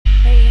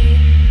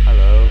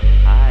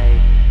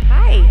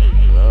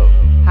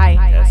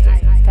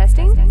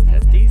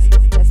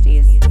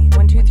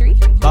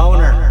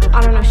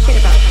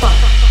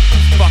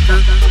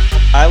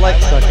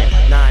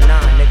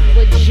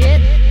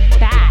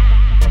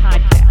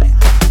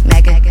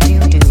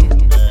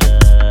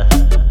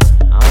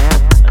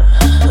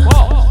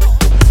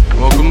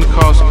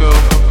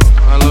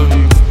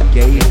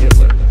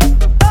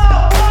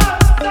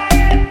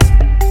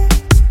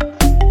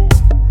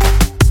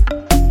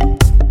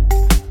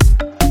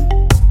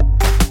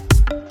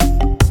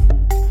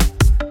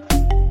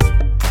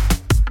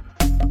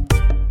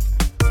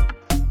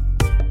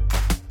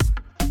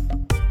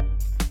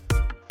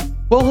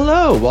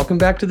Hello, welcome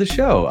back to the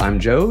show. I'm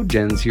Joe,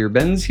 Jen's here,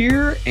 Ben's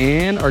here,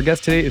 and our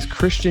guest today is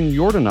Christian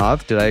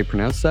Yordanov. Did I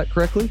pronounce that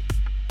correctly?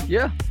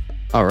 Yeah.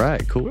 All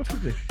right, cool.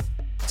 Perfectly.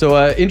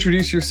 So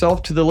introduce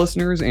yourself to the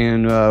listeners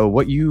and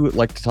what you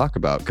like to talk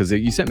about, because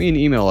you sent me an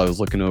email I was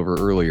looking over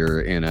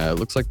earlier, and it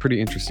looks like pretty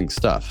interesting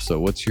stuff. So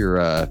what's your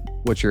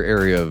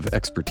area of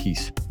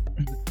expertise?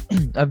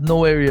 I have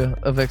no area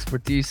of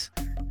expertise,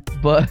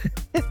 but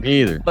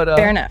Me either. But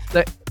Fair enough.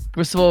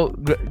 First of all,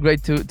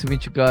 great to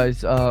meet you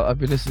guys. I've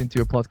been listening to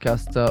your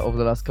podcast over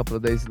the last couple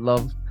of days.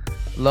 Love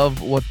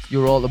what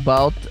you're all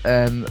about,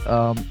 and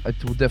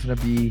it will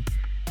definitely be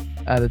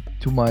added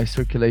to my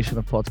circulation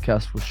of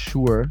podcasts for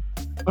sure.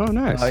 Oh,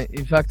 nice.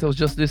 In fact, I was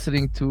just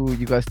listening to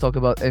you guys talk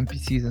about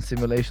NPCs and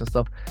simulation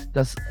stuff.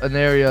 That's an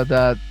area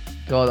that,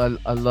 God,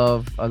 I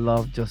love. I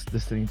love just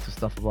listening to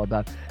stuff about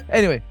that.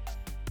 Anyway,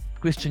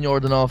 Christian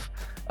Yordanov.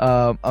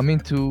 I'm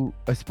into,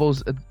 I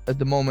suppose, at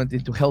the moment,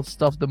 into health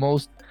stuff the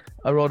most.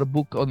 I wrote a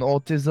book on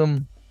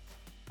autism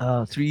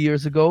 3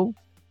 years ago,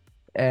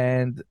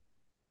 and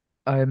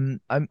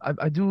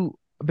I do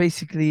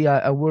basically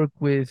I work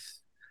with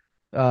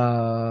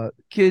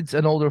kids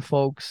and older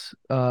folks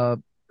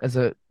as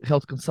a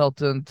health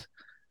consultant.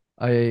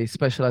 I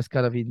specialize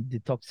kind of in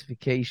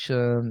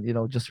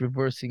detoxification, just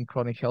reversing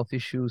chronic health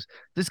issues.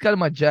 This is kind of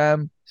my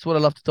jam. It's what I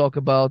love to talk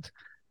about.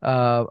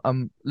 I've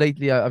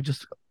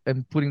just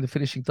am putting the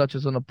finishing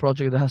touches on a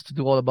project that has to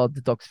do all about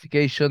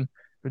detoxification,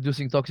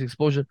 reducing toxic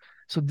exposure.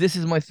 So this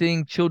is my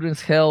thing.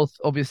 Children's health,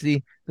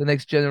 obviously, the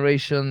next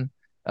generation,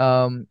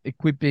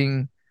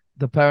 equipping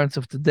the parents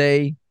of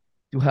today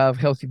to have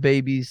healthy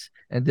babies,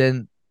 and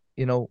then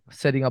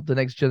setting up the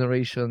next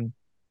generation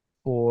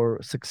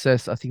for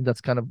success. I think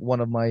that's kind of one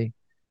of my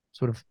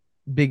sort of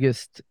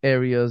biggest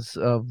areas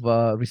of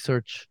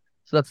research.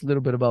 So that's a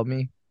little bit about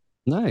me.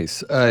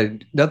 Nice.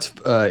 That's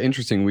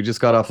interesting. We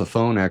just got off the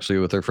phone actually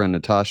with our friend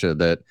Natasha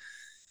that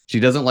she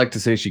doesn't like to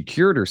say she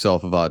cured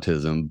herself of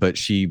autism, but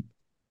she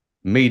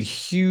made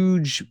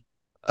huge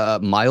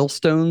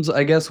milestones,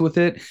 I guess, with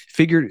it.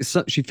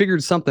 She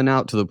figured something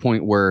out to the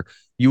point where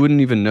you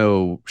wouldn't even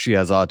know she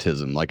has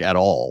autism, like, at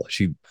all.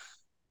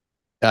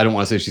 I don't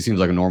want to say she seems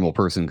like a normal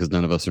person, because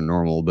none of us are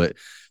normal, but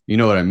you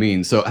know what I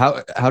mean. So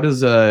how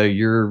does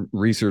your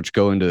research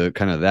go into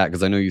kind of that?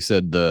 Because I know you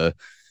said the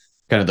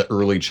kind of the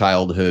early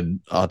childhood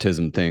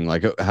autism thing.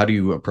 Like, how do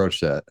you approach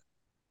that?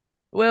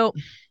 Well,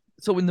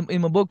 so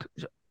in my book,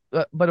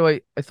 by the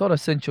way, I thought I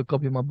sent you a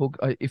copy of my book.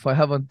 If I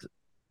haven't,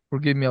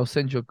 forgive me, I'll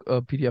send you a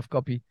PDF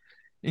copy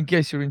in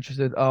case you're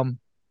interested,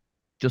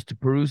 just to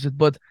peruse it.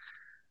 But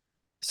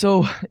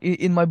so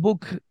in my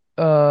book,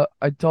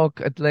 I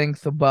talk at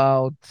length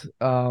about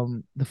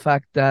the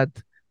fact that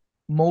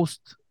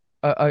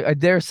I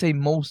dare say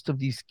most of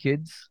these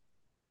kids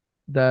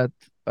that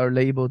are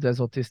labeled as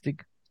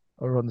autistic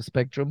or on the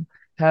spectrum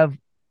have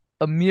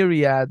a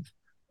myriad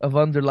of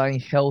underlying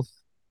health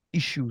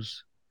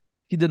issues,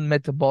 hidden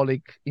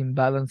metabolic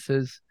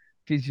imbalances,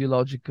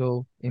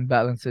 physiological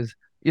imbalances,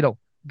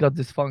 gut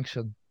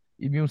dysfunction,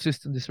 immune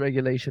system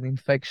dysregulation,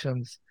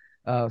 infections.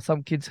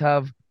 Some kids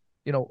have,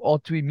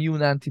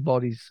 autoimmune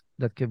antibodies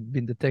that have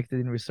been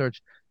detected in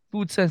research,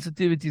 food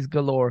sensitivities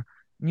galore,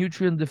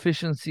 nutrient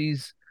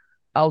deficiencies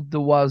out the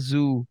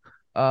wazoo,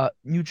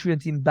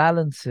 nutrient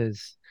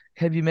imbalances,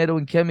 heavy metal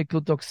and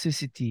chemical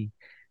toxicity.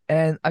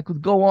 And I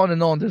could go on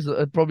and on. There's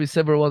probably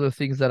several other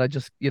things that I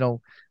just,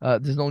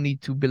 there's no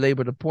need to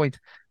belabor the point.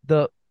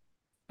 The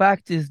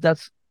fact is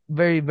that's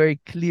very, very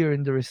clear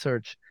in the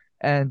research.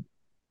 And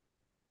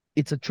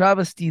it's a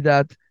travesty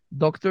that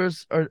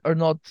doctors are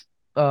not,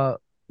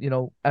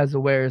 as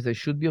aware as they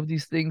should be of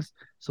these things.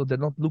 So they're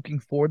not looking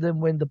for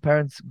them when the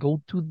parents go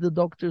to the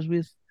doctors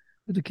with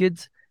the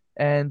kids.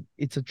 And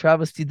it's a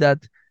travesty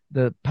that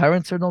the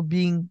parents are not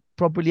being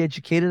properly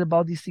educated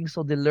about these things,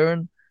 so they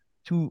learn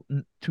to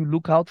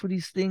look out for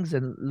these things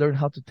and learn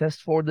how to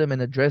test for them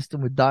and address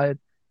them with diet,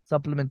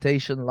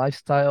 supplementation,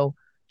 lifestyle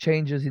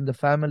changes in the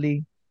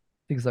family,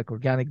 things like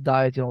organic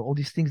diet, all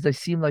these things. They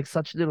seem like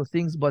such little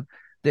things, but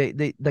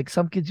they like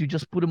some kids, you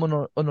just put them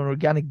on an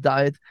organic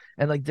diet,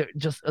 and like they're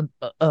just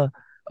a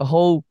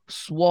whole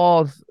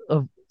swath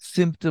of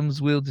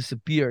symptoms will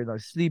disappear,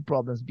 sleep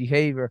problems,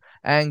 behavior,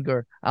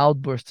 anger,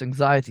 outbursts,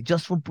 anxiety,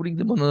 just from putting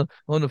them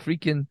on a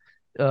freaking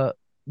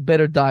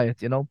better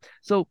diet.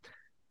 So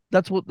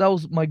that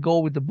was my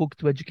goal with the book,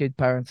 to educate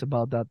parents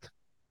about that.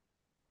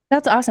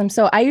 That's awesome.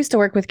 So I used to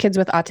work with kids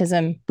with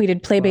autism. We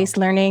did play-based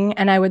learning,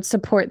 and I would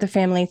support the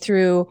family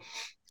through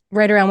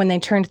right around when they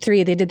turned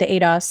 3. They did the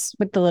ADOS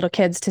with the little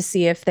kids to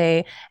see if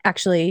they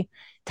actually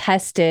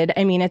tested.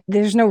 I mean,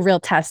 there's no real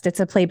test.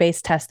 It's a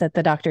play-based test that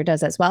the doctor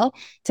does as well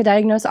to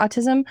diagnose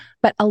autism.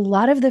 But a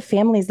lot of the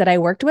families that I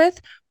worked with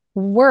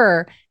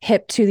were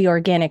hip to the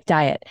organic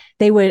diet.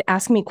 They would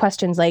ask me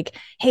questions like,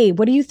 hey,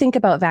 what do you think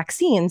about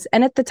vaccines?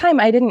 And at the time,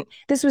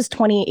 this was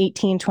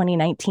 2018,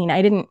 2019.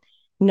 I didn't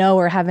know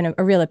or have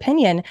a real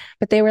opinion,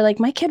 but they were like,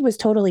 my kid was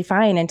totally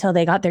fine until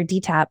they got their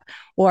DTaP,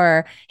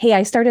 or, hey,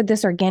 I started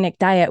this organic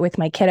diet with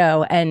my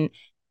kiddo and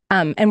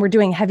and we're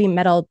doing heavy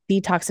metal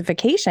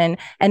detoxification,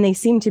 and they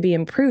seem to be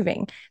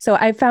improving. So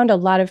I found a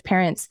lot of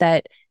parents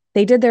that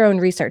they did their own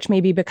research,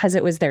 maybe because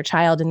it was their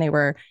child and they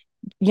were,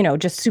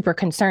 just super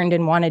concerned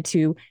and wanted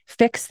to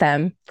fix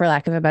them, for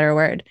lack of a better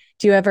word.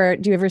 Do you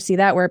ever see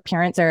that where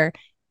parents they're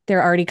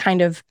already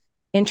kind of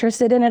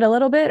interested in it a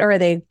little bit, or are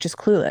they just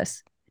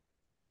clueless?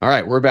 All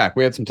right, we're back.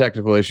 We had some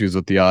technical issues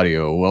with the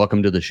audio.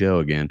 Welcome to the show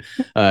again.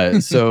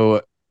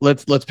 So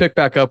let's pick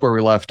back up where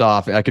we left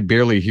off. I could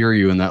barely hear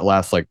you in that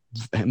last like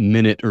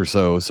minute or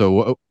so.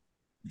 So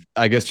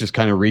I guess just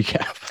kind of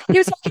recap. He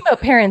was talking about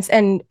parents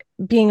and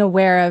being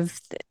aware of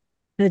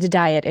the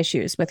diet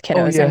issues with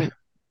kiddos and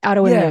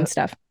autoimmune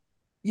stuff.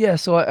 Yeah,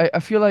 so I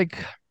feel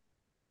like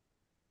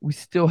we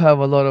still have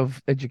a lot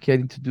of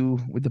educating to do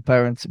with the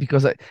parents,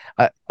 because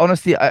I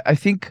honestly I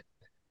think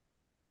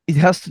it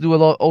has to do a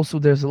lot. Also,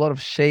 there's a lot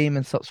of shame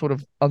and sort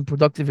of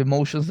unproductive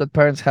emotions that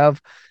parents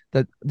have.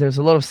 That there's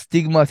a lot of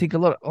stigma. I think a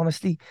lot.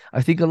 Honestly,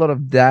 I think a lot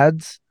of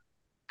dads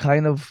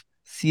kind of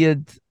see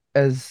it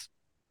as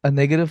a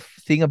negative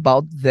thing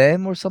about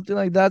them or something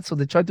like that. So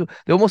they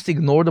almost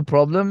ignore the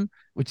problem,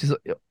 which is,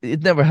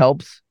 it never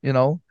helps,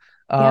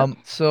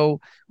 So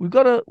we've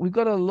got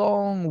a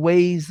long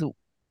ways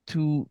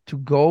to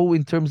go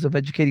in terms of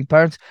educating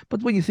parents.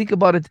 But when you think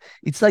about it,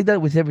 it's like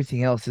that with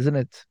everything else, isn't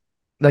it?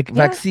 Like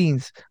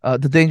vaccines, the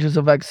dangers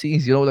of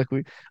vaccines, like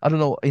I don't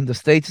know, in the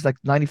States, it's like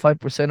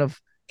 95% of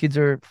kids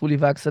are fully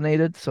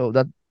vaccinated. So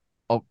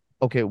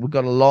okay, we've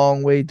got a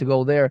long way to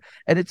go there.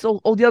 And it's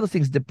all the other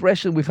things.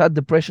 Depression, we've had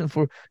depression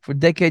for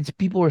decades.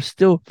 People are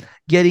still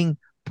getting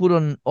put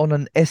on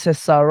an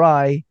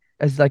SSRI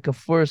as like a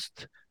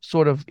first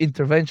sort of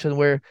intervention,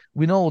 where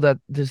we know that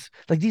there's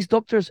like these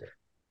doctors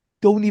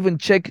don't even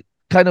check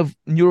kind of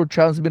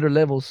neurotransmitter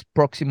levels,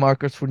 proxy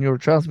markers for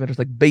neurotransmitters,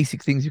 like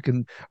basic things you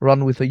can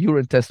run with a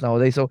urine test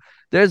nowadays. So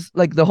there's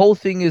like, the whole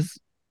thing is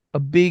a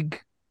big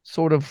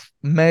sort of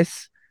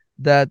mess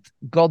that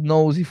God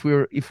knows if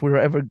we're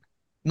ever,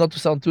 not to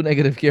sound too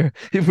negative here,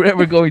 if we're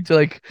ever going to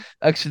like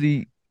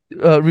actually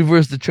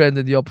reverse the trend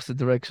in the opposite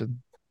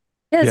direction.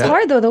 Yeah, it's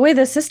hard though. The way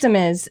the system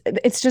is,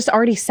 it's just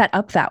already set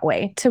up that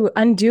way. To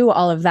undo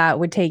all of that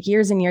would take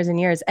years and years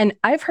and years. And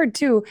I've heard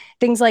too,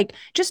 things like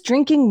just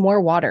drinking more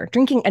water,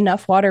 drinking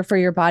enough water for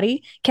your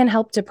body can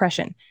help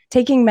depression.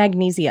 Taking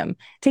magnesium,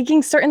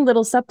 taking certain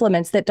little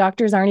supplements that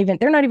doctors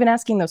they're not even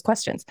asking those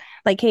questions.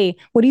 Like, hey,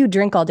 what do you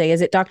drink all day? Is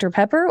it Dr.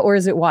 Pepper or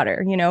is it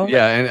water?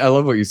 Yeah, and I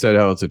love what you said,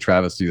 how it's a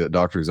travesty that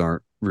doctors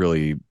aren't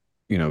really,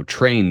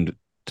 trained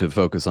to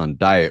focus on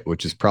diet,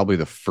 which is probably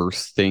the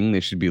first thing they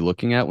should be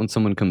looking at when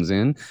someone comes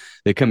in.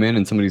 They come in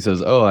and somebody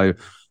says, "Oh,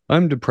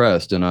 I'm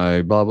depressed and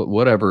I blah blah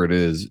whatever it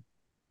is,"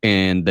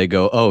 and they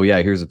go, "Oh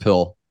yeah, here's a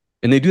pill."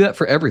 And they do that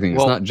for everything.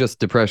 It's not just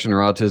depression or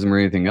autism or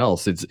anything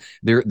else. It's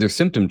they're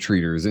symptom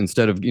treaters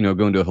instead of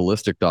going to a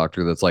holistic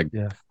doctor that's like,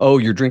 "Oh,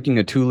 you're drinking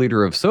a 2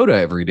 liter of soda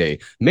every day.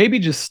 Maybe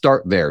just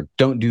start there.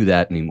 Don't do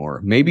that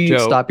anymore. Maybe Joe,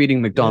 stop eating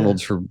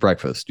McDonald's for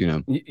breakfast."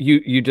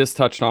 You just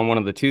touched on one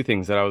of the two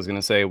things that I was going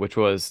to say, which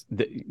was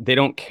they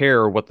don't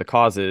care what the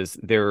cause is.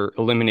 They're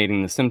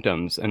eliminating the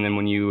symptoms, and then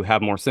when you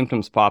have more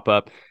symptoms pop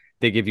up,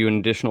 they give you an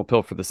additional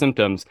pill for the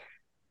symptoms.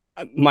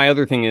 My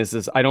other thing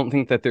is I don't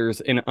think that there's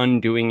an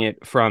undoing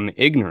it from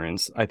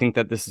ignorance. I think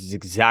that this is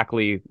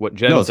exactly what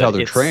Jen said. How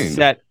they're trained.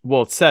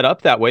 It's set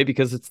up that way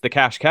because it's the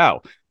cash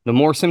cow. The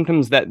more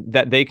symptoms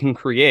that they can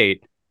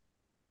create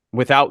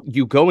without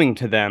you going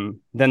to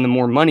them, then the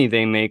more money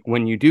they make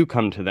when you do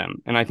come to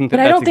them. And I think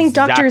that's I don't think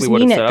exactly doctors what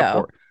mean it's set it, up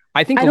though. for.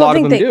 I think a lot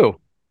of them do. Really?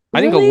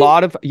 I think a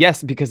lot of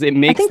because it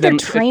makes I think them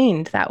they're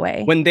trained that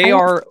way. when they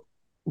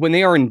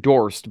are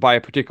endorsed by a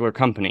particular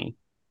company.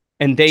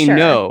 And they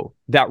know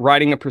that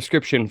writing a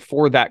prescription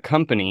for that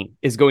company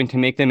is going to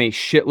make them a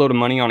shitload of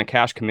money on a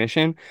cash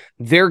commission.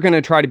 They're going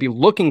to try to be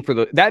looking for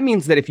that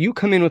means that if you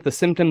come in with a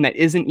symptom that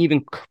isn't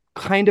even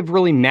kind of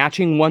really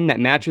matching one that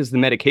matches the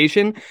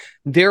medication,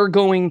 they're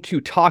going to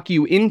talk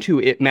you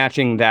into it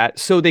matching that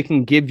so they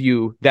can give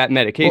you that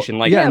medication.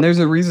 And there's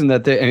a reason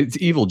that it's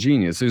evil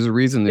genius. There's a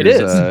reason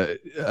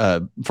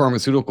there's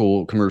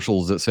pharmaceutical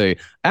commercials that say,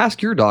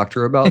 "Ask your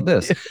doctor about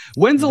this."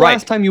 When's the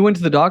last time you went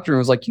to the doctor and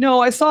was like,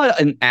 I saw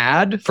an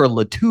ad for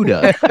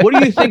Latuda. What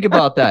do you think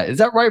about that? Is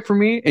that right for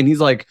me? And he's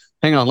like,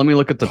 "Hang on, let me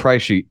look at the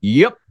price sheet."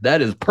 Yep,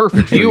 that is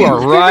perfect. You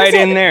are right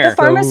in there. The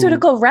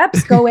pharmaceutical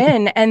reps go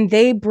in and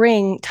they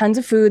bring tons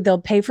of food.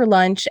 They'll pay for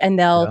lunch and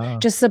they'll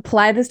just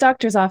supply this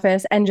doctor's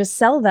office and just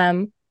sell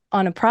them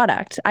on a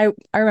product. I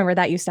remember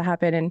that used to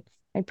happen in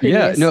my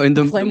previous and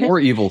the employment. more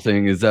evil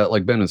thing is that,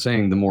 like Ben was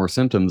saying, the more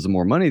symptoms, the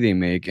more money they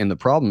make. And the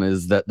problem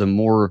is that the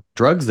more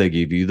drugs they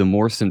give you, the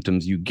more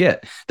symptoms you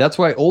get. That's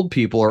why old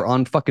people are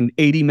on fucking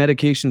 80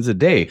 medications a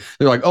day.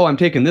 They're like, "Oh, I'm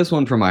taking this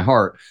one for my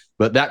heart,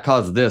 but that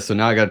caused this, so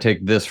now I got to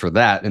take this for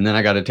that, and then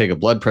I got to take a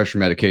blood pressure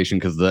medication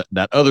because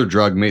that other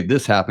drug made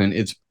this happen."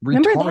 It's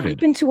retarded. Remember that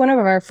happened to one of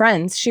our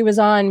friends. She was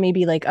on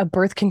maybe like a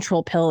birth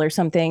control pill or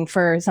something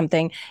for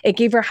something. It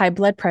gave her high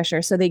blood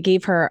pressure, so they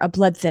gave her a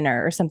blood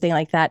thinner or something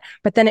like that.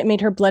 But then it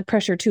made her blood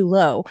pressure too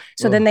low,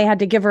 so then they had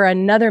to give her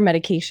another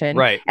medication.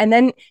 Right, and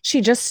then she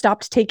just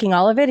stopped taking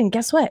all of it, and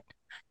guess what?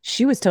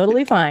 She was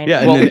totally fine.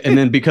 Yeah, and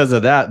then because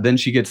of that, then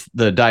she gets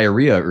the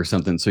diarrhea or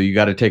something. So you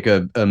got to take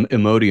a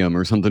Imodium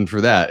or something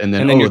for that, and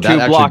then your that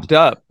tube blocked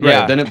up. Right,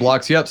 Yeah. then it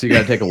blocks you up, so you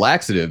got to take a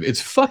laxative.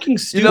 It's fucking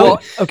stupid. You know,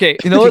 okay.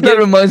 You know what that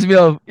reminds me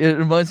of? It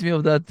reminds me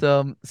of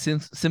that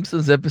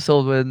Simpsons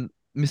episode when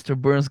Mr.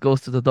 Burns goes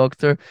to the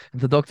doctor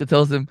and the doctor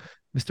tells him,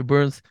 "Mr.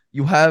 Burns,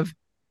 you have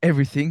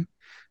everything.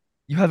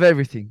 You have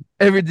everything,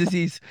 every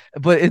disease."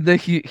 But and then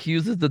he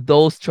uses the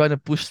dose trying to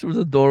push through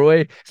the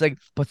doorway. It's like,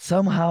 but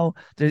somehow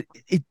they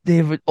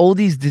have all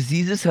these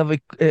diseases have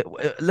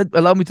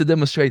allow me to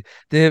demonstrate.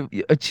 They have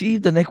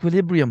achieved an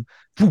equilibrium.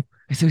 Phew.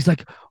 And so he's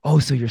like, "Oh,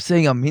 so you're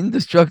saying I'm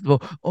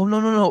indestructible? Oh, no,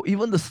 no, no.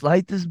 Even the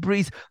slightest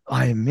breeze,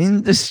 I'm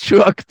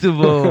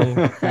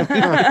indestructible."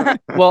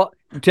 Well,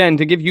 Jen,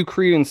 to give you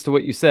credence to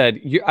what you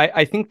said,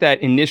 I think that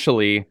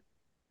initially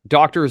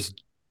doctors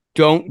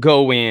don't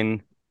go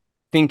in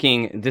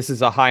thinking this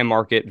is a high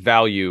market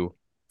value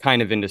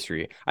kind of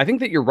industry. I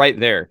think that you're right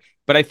there.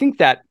 But I think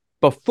that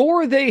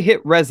before they hit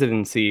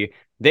residency,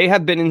 they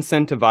have been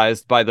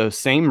incentivized by those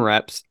same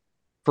reps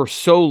for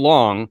so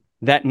long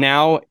that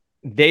now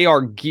they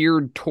are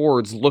geared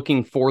towards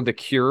looking for the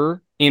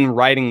cure in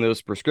writing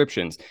those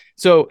prescriptions.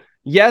 So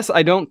yes,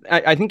 I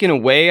think in a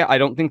way, I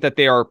don't think that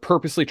they are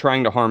purposely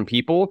trying to harm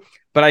people,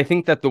 but I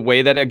think that the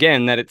way that,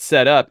 again, that it's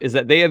set up is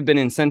that they have been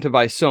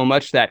incentivized so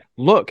much that,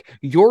 look,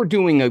 you're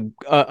doing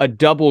a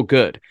double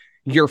good.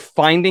 You're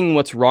finding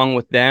what's wrong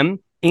with them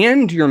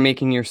and you're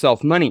making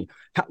yourself money.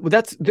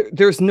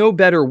 There's no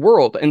better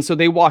world. And so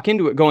they walk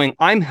into it going,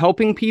 I'm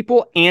helping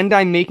people and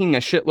I'm making a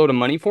shitload of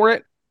money for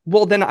it.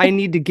 Well, then I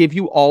need to give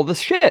you all the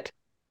shit.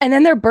 And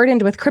then they're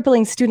burdened with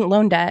crippling student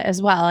loan debt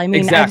as well. I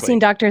mean, Exactly. I've seen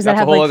doctors that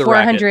have like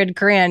 400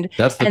 grand.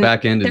 That's the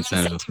back end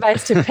incentive.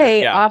 Incentivized to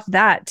pay off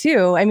that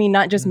too. I mean,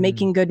 not just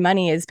making good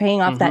money, is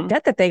paying off that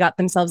debt that they got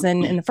themselves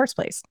in the first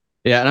place.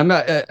 Yeah, and I'm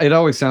not. It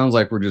always sounds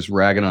like we're just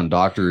ragging on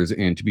doctors.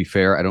 And to be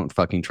fair, I don't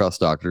fucking trust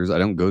doctors. I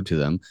don't go to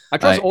them. I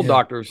trust old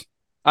doctors.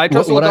 I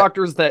trust old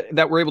doctors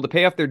that were able to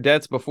pay off their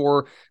debts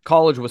before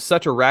college was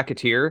such a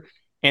racketeer.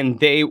 And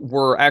they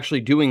were actually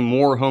doing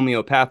more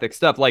homeopathic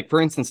stuff. Like, for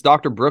instance,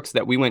 Dr. Brooks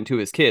that we went to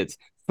as kids,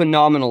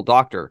 phenomenal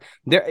doctor.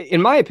 There,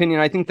 in my opinion,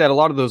 I think that a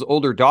lot of those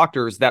older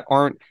doctors that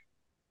aren't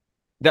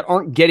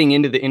getting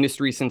into the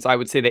industry since I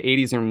would say the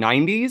 80s or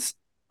 90s,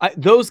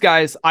 those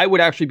guys, I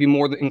would actually be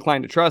more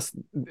inclined to trust.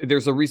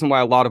 There's a reason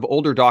why a lot of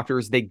older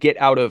doctors, they get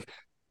out of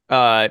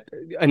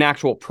an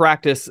actual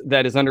practice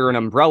that is under an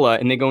umbrella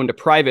and they go into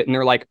private and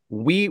they're like,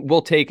 we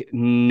will take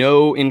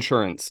no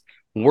insurance.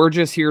 We're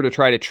just here to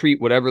try to treat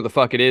whatever the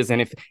fuck it is.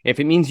 And if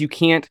it means you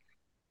can't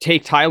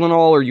take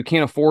Tylenol or you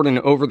can't afford an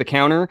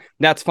over-the-counter,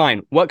 that's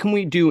fine. What can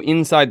we do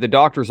inside the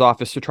doctor's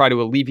office to try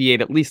to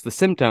alleviate at least the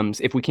symptoms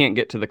if we can't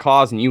get to the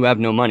cause and you have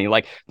no money?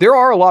 Like, there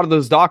are a lot of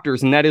those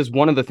doctors, and that is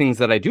one of the things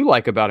that I do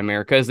like about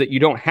America, is that you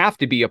don't have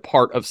to be a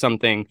part of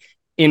something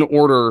in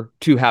order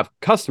to have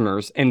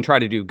customers and try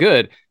to do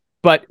good.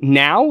 But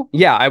now,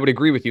 yeah, I would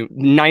agree with you.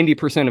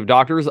 90% of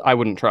doctors I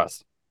wouldn't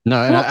trust. No,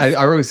 and I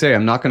always say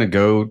I'm not going to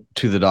go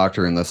to the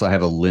doctor unless I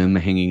have a limb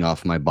hanging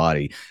off my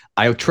body.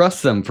 I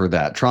trust them for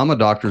that. Trauma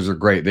doctors are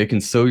great. They can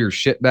sew your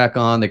shit back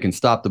on. They can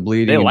stop the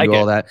bleeding and do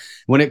all that.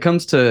 When it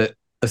comes to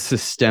a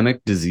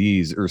systemic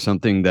disease or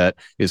something that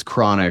is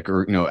chronic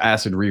or,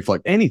 acid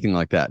reflux, anything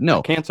like that,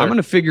 no, cancer. I'm going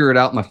to figure it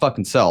out my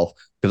fucking self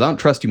because I don't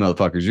trust you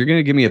motherfuckers. You're going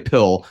to give me a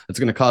pill that's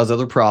going to cause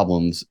other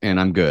problems and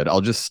I'm good. I'll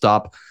just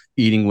stop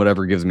eating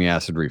whatever gives me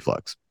acid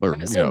reflux.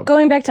 So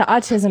going back to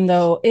autism,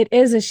 though, it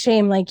is a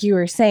shame, like you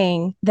were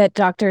saying, that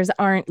doctors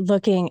aren't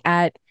looking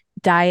at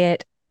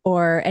diet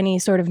or any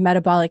sort of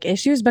metabolic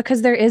issues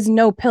because there is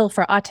no pill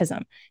for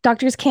autism.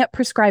 Doctors can't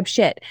prescribe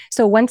shit.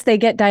 So once they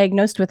get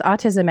diagnosed with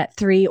autism at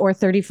 3 or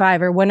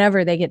 35 or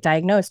whenever they get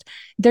diagnosed,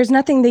 there's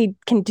nothing they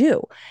can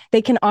do.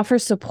 They can offer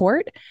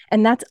support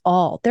and that's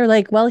all. They're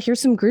like, well,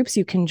 here's some groups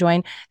you can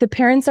join. The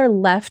parents are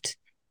left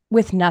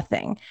with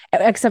nothing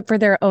except for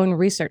their own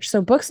research. So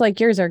books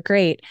like yours are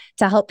great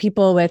to help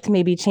people with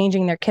maybe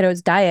changing their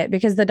kiddo's diet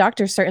because the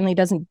doctor certainly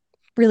doesn't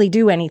really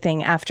do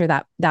anything after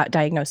that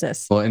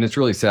diagnosis. Well, and it's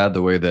really sad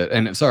the way that,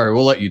 and sorry,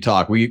 we'll let you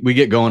talk. We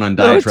get going on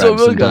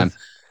diatribes sometime.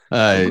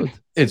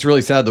 It's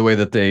really sad the way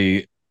that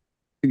they,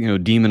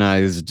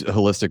 demonized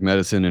holistic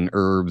medicine and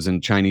herbs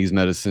and Chinese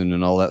medicine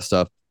and all that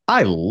stuff.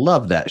 I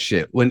love that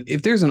shit.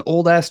 If there's an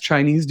old ass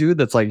Chinese dude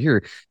that's like,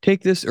 here,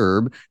 take this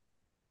herb.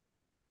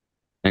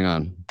 Hang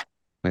on,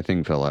 my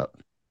thing fell out.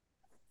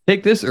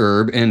 Take this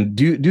herb and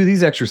do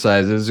these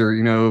exercises,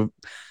 or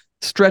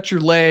stretch your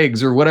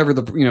legs, or whatever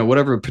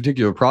whatever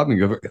particular problem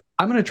you go for.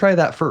 I'm going to try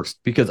that first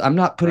because I'm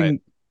not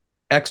putting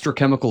extra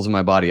chemicals in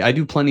my body. I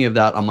do plenty of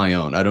that on my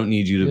own. I don't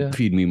need you to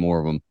feed me more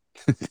of them.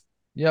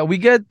 Yeah, we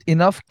get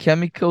enough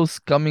chemicals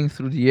coming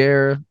through the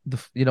air.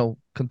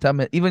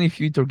 Even if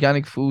you eat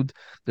organic food,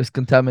 there's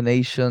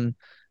contamination.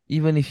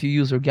 Even if you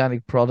use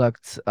organic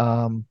products,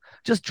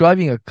 just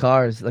driving a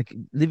car is like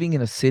living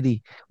in a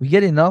city. We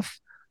get enough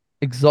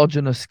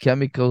exogenous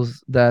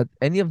chemicals that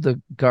any of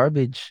the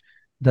garbage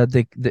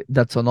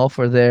that's on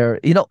offer there,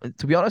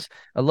 to be honest,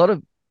 a lot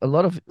of a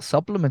lot of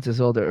supplements as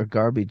well that are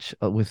garbage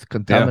with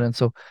contaminants.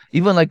 So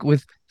even like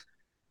with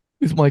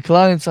my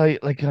clients, I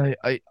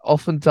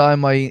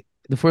oftentimes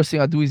the first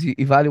thing I do is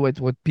evaluate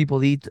what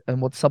people eat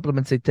and what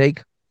supplements they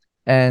take.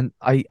 And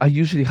I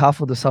usually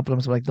half of the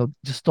supplements I'm like, no,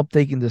 just stop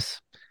taking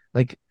this.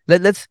 Like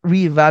let's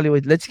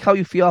reevaluate. Let's see how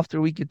you feel after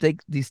a week. You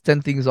take these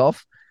 10 things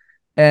off.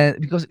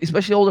 And because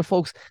especially older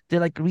folks, they're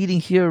like reading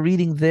here,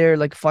 reading there,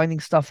 like finding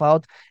stuff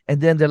out, and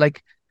then they're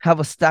like have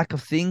a stack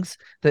of things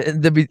that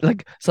and they be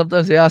like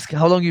sometimes they ask,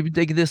 how long you been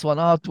taking this one?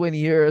 Oh, 20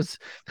 years.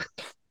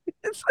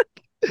 It's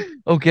like,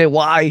 okay,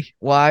 why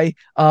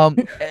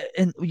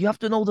and you have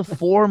to know the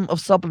form of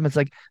supplements,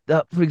 like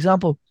for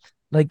example,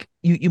 like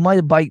you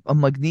might buy a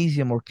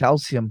magnesium or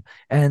calcium,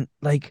 and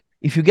like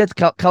if you get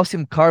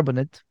calcium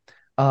carbonate,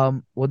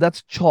 well,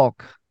 that's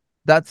chalk.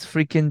 That's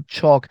freaking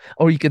chalk.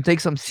 Or you can take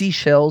some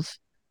seashells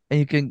and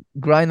you can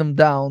grind them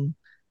down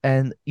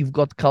and you've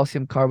got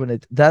calcium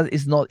carbonate. That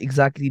is not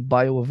exactly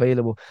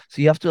bioavailable.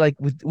 So you have to, like,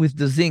 with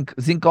the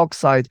zinc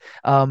oxide,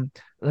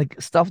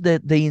 like stuff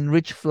that they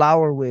enrich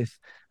flour with.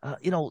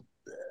 You know,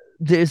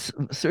 there's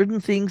certain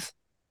things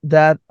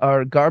that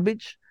are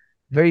garbage,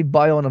 very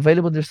bio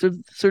unavailable. There's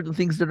certain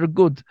things that are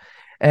good,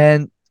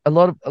 and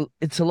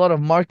it's a lot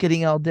of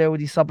marketing out there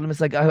with these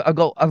supplements. Like I've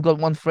got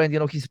one friend,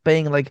 he's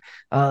paying like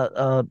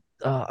I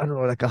don't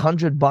know, like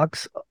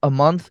 $100 a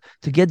month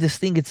to get this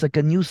thing. It's like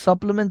a new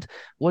supplement.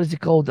 What is it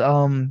called?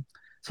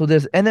 So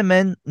there's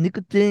NMN,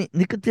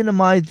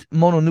 nicotinamide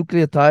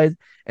mononucleotide,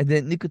 and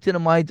then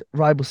nicotinamide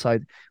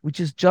riboside,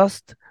 which is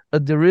just a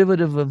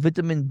derivative of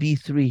vitamin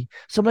B3.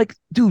 So I'm like,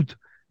 dude,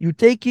 you're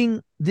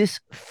taking this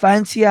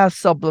fancy ass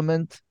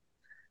supplement,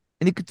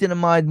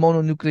 nicotinamide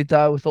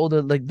mononucleotide, with all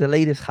the the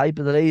latest hype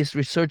and the latest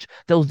research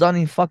that was done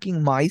in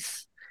fucking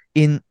mice,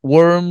 in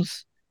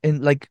worms,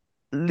 in like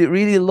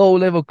really low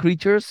level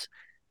creatures,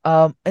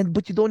 and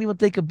but you don't even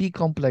take a B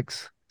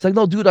complex. It's like,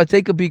 no, dude, I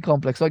take a B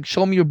complex. Like,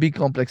 show me your B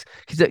complex.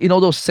 He said,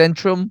 those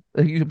Centrum.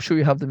 I'm sure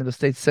you have them in the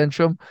States.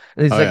 Centrum,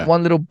 and it's like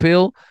one little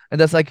pill, and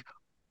that's like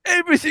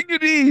everything you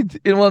need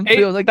in one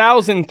pill. Like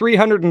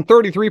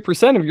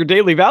 8,333% of your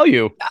daily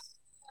value.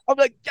 I'm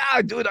like,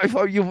 yeah, dude, I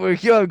thought you were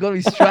here. I'm gonna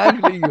be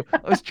strangling you.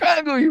 I'm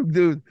strangling you,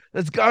 dude.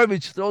 That's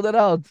garbage. Throw that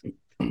out.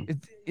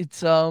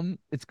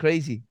 It's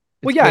crazy.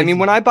 Well, yeah, I mean,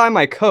 when I buy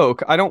my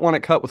Coke, I don't want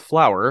it cut with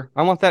flour.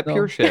 I want that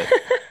pure shit. Of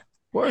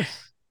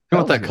course. You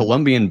want that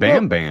Colombian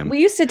Bam Bam. We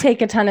used to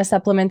take a ton of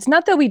supplements.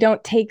 Not that we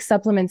don't take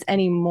supplements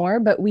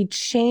anymore, but we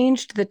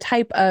changed the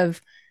type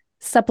of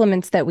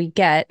supplements that we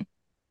get.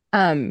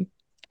 And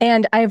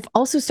I've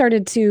also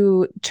started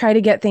to try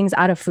to get things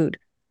out of food.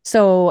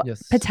 So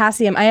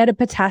potassium, I had a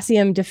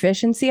potassium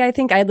deficiency. I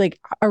think I had like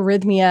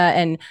arrhythmia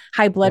and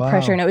high blood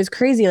pressure, and it was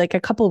crazy. Like a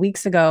couple of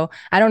weeks ago,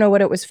 I don't know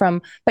what it was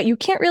from, but you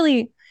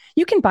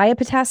can buy a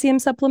potassium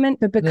supplement,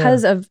 but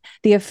because of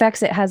the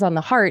effects it has on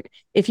the heart,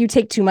 if you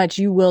take too much,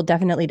 you will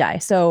definitely die.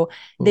 So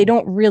they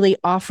don't really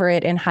offer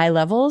it in high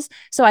levels.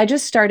 So I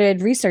just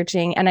started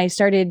researching, and I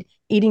started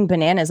eating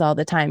bananas all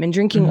the time and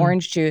drinking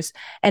orange juice,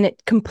 and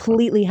it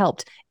completely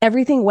helped.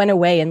 Everything went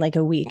away in like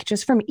a week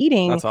just from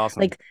eating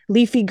like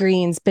leafy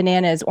greens,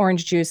 bananas,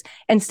 orange juice,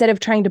 instead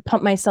of trying to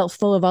pump myself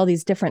full of all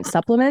these different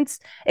supplements.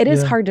 It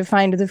is hard to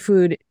find the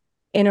food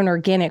in an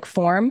organic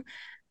form.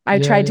 I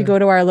tried to go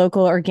to our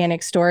local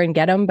organic store and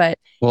get them, but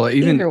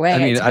either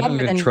way, I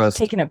don't even trust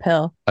taking a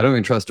pill. I don't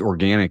even trust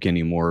organic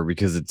anymore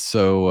because it's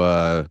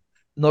so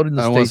not in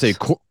the States. I don't want to say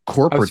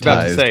corporatized. I was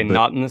about to say,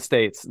 not in the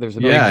States. There's a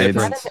big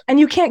difference. And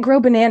you can't grow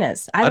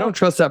bananas. I don't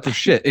trust that for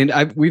shit. And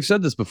we've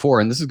said this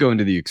before, and this is going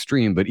to the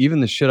extreme, but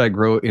even the shit I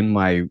grow in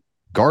my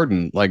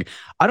garden, like,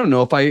 I don't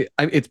know if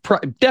it's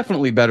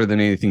definitely better than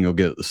anything you'll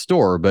get at the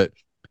store, but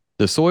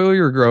the soil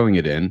you're growing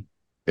it in,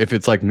 if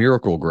it's like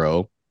Miracle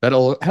Grow, that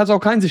has all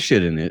kinds of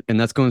shit in it, and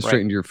that's going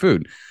straight into your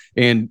food.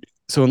 And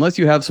so unless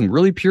you have some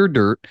really pure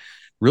dirt,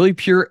 really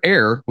pure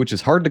air, which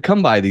is hard to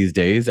come by these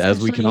days, as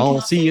we can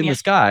all see in the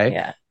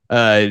sky,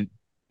 and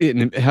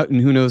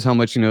who knows how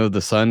much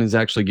the sun is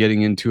actually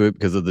getting into it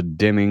because of the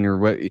dimming or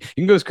what. You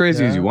can go as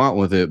crazy as you want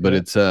with it, but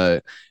it's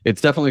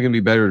definitely going to be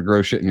better to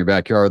grow shit in your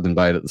backyard than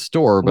buy it at the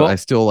store. But I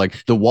still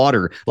like the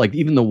water, like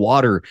even the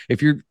water.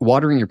 If you're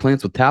watering your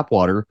plants with tap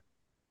water,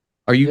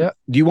 do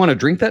you want to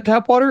drink that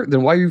tap water?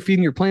 Then why are you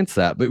feeding your plants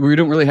that? But we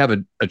don't really have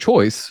a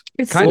choice.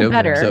 It's still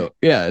better. So,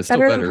 yeah, it's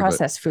better still better than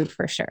processed food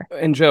for sure.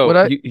 And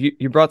Joe,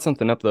 you brought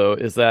something up though,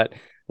 is that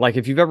like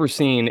if you've ever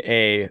seen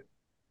a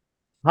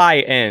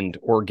high-end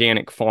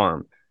organic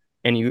farm,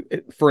 and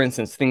for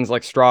instance, things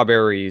like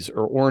strawberries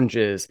or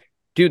oranges,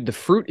 dude, the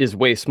fruit is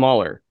way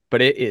smaller,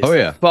 but it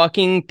is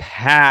fucking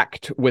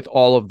packed with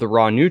all of the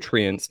raw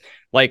nutrients.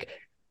 Like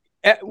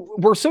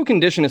we're so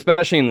conditioned,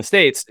 especially in the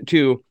States,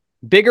 to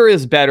bigger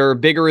is better,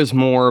 bigger is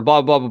more,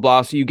 blah, blah, blah,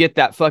 blah. So you get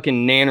that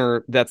fucking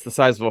nanner that's the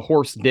size of a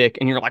horse dick,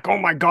 and you're like, oh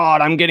my God,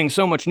 I'm getting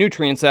so much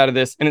nutrients out of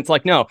this. And it's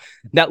like, no,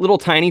 that little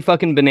tiny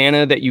fucking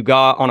banana that you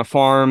got on a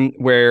farm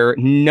where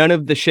none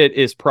of the shit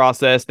is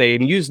processed, they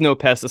use no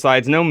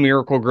pesticides, no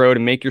Miracle Grow to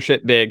make your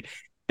shit big.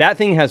 That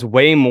thing has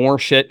way more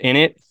shit in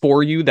it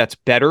for you that's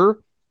better.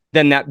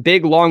 than that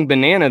big long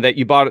banana that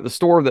you bought at the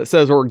store that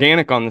says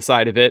organic on the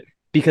side of it,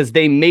 because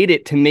they made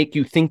it to make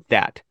you think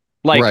that.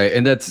 Like, right,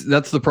 and that's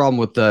the problem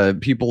with the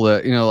people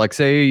that, you know, like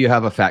say you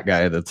have a fat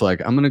guy that's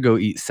like, I'm gonna go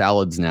eat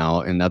salads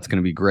now, and that's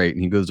gonna be great,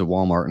 and he goes to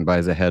Walmart and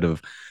buys a head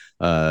of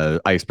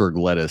iceberg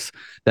lettuce.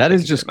 That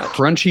is just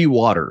crunchy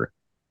water.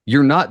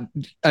 You're not.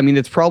 I mean,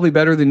 it's probably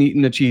better than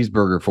eating a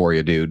cheeseburger for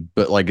you, dude.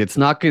 But like, it's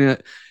not gonna.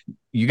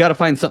 You got to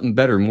find something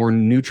better, more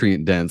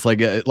nutrient dense. Like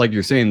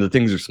you're saying, the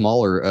things are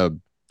smaller.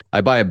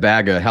 I buy a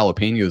bag of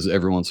jalapenos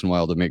every once in a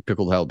while to make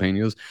pickled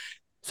jalapenos.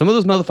 Some of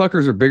those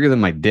motherfuckers are bigger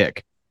than my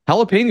dick.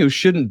 Jalapenos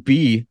shouldn't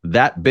be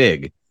that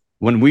big.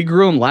 When we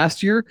grew them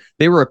last year,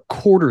 they were a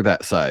quarter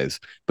that size.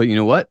 But you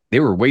know what? They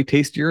were way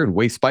tastier and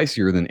way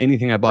spicier than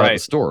anything I bought at the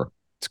store.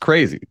 It's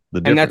crazy,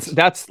 the difference. And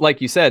that's like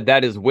you said,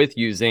 that is with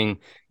using,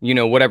 you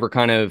know, whatever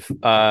kind of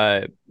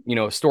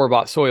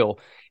store-bought soil.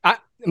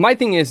 My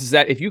thing is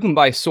that if you can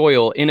buy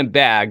soil in a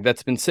bag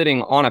that's been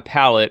sitting on a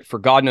pallet for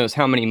God knows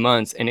how many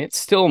months and it's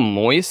still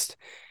moist,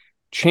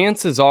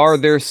 chances are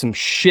there's some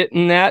shit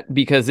in that,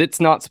 because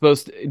it's not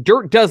supposed to.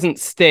 Dirt doesn't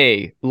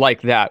stay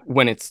like that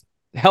when it's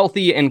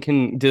healthy and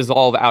can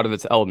dissolve out of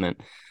its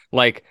element.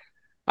 Like,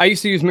 I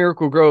used to use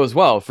Miracle Grow as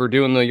well for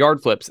doing the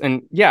yard flips.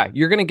 And yeah,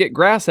 you're going to get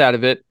grass out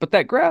of it, but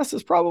that grass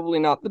is probably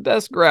not the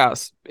best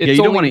grass. It's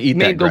you don't want to eat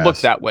made that to look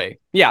that way.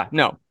 Yeah,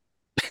 no.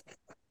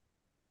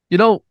 You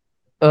know,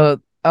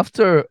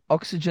 after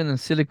oxygen and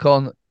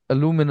silicon,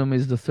 aluminum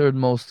is the third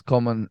most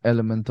common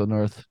element on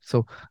Earth.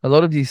 So a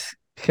lot of these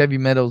heavy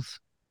metals,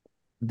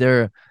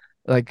 they're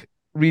like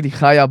really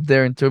high up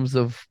there in terms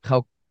of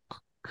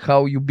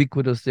how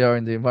ubiquitous they are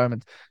in the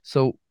environment.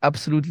 So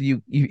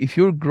absolutely, if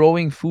you're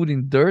growing food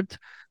in dirt,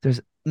 there's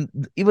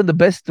even the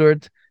best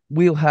dirt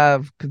will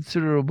have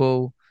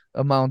considerable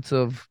amounts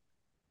of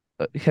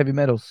heavy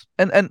metals,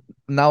 and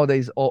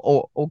nowadays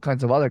all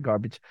kinds of other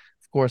garbage,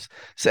 of course.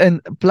 So,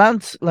 and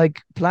plants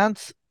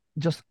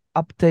just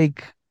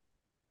uptake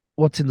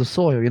what's in the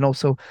soil, you know.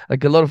 So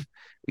like a lot of,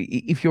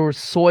 if your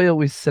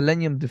soil is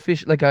selenium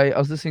deficient, like I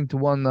was listening to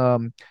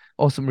one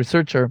awesome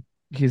researcher,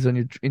 he's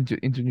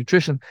into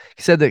nutrition.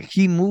 He said that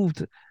he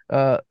moved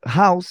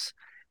house,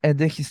 and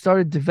then he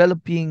started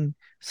developing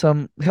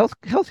some health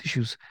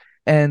issues,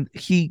 and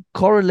he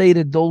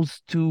correlated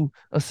those to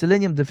a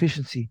selenium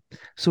deficiency.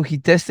 So he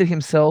tested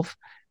himself,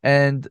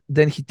 and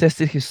then he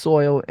tested his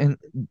soil, and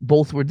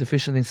both were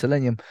deficient in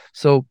selenium.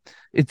 So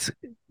it's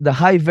the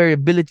high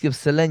variability of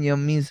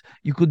selenium means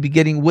you could be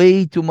getting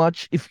way too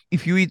much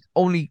if you eat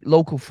only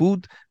local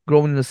food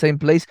grown in the same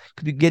place,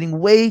 could be getting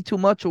way too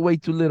much or way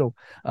too little.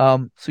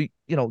 So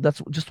you know,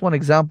 that's just one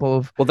example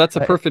of. Well, that's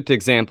a perfect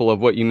example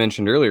of what you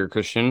mentioned earlier,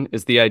 Christian,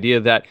 is the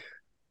idea that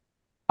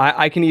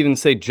I can even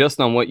say,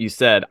 just on what you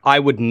said, I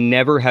would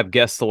never have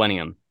guessed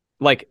selenium.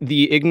 Like,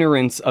 the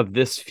ignorance of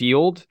this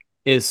field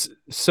is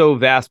so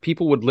vast.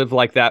 People would live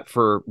like that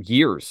for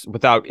years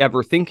without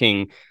ever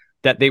thinking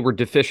that they were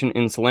deficient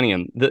in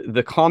selenium.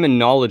 The common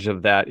knowledge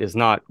of that is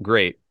not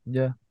great.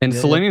 Yeah. And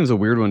selenium's a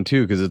weird one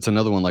too, because it's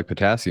another one like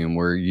potassium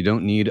where you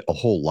don't need a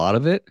whole lot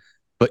of it,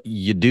 but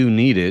you do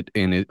need it.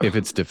 And if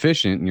it's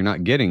deficient and you're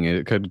not getting it,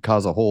 it could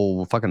cause a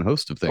whole fucking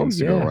host of things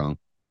to go wrong.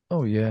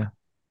 Oh yeah.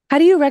 How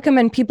do you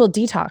recommend people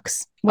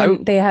detox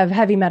when they have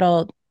heavy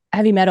metal,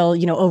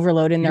 you know,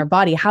 overload in their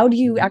body? How do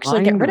you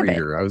actually get rid of it?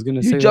 I was going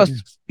to say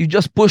you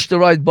just push the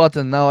right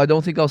button. Now I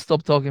don't think I'll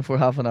stop talking for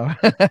half an hour.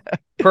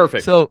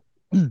 Perfect. So,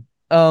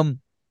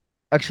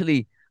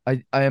 actually,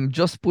 I am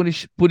just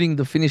putting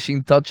the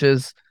finishing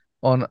touches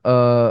on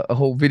a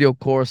whole video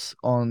course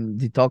on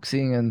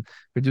detoxing and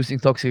reducing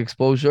toxic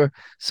exposure.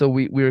 So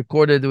we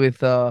recorded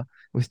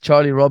with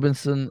Charlie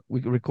Robinson.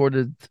 We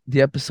recorded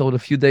the episode a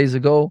few days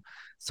ago.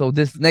 So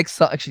this next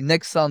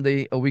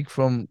Sunday, a week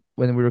from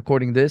when we're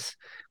recording this,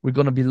 we're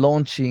going to be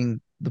launching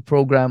the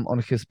program on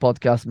his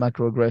podcast,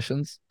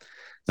 Macroaggressions.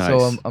 Nice.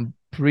 So I'm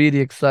pretty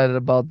excited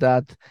about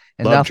that.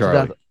 And Love after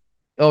Charlie. that,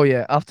 oh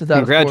yeah, after that,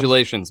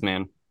 congratulations, of course,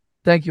 man.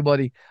 Thank you,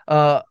 buddy.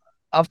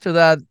 After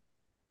that,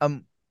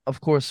 I'm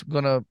of course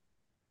gonna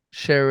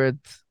share it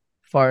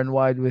far and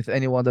wide with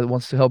anyone that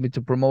wants to help me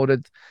to promote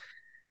it.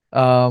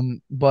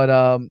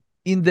 But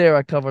in there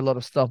I cover a lot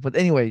of stuff. But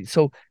anyway,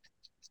 so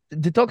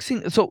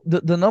detoxing. So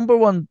the number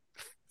one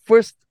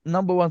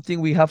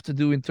thing we have to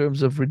do in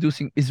terms of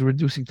reducing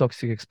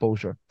toxic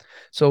exposure.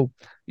 So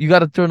you got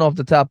to turn off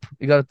the tap.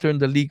 You got to turn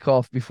the leak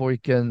off before you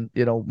can,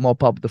 you know,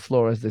 mop up the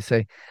floor, as they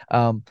say.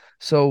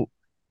 So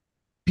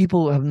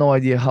people have no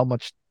idea how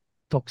much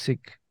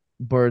toxic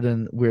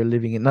burden we're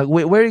living in. Like,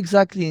 where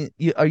exactly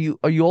are you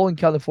all in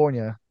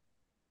California?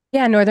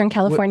 Yeah, Northern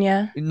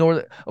California.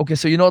 Okay,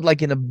 so you're not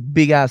like in a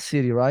big ass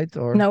city, right?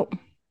 Or Nope.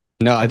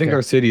 No, I think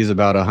our city is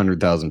about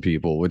 100,000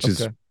 people, which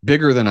is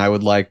bigger than I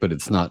would like, but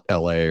it's not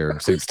LA or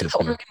San Francisco.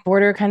 Oregon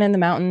border, kind of in the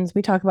mountains.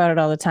 We talk about it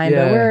all the time,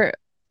 but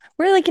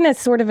we're like in a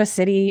sort of a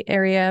city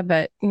area,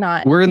 but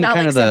not we're in not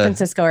kind like of San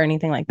Francisco or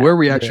anything like that. Where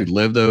we actually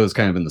live, though, is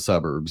kind of in the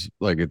suburbs.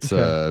 Like, it's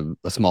a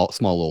small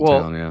little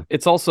town. Yeah,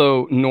 it's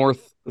also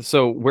north.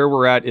 So where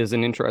we're at is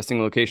an interesting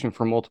location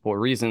for multiple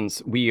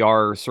reasons. We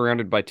are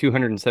surrounded by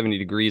 270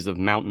 degrees of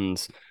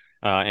mountains.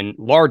 and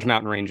large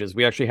mountain ranges.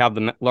 We actually have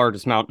the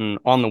largest mountain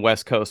on the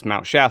West Coast,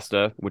 Mount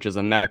Shasta, which is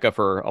a mecca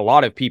for a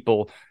lot of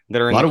people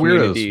that are in the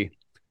community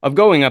of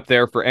going up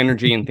there for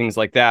energy and things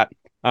like that.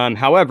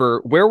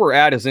 However, where we're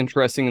at is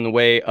interesting in the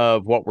way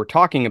of what we're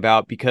talking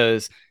about,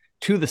 because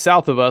to the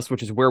south of us,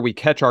 which is where we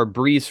catch our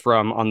breeze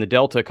from on the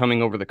Delta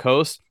coming over the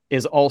coast,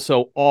 is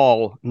also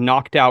all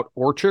knocked out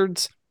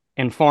orchards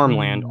and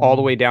farmland all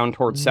the way down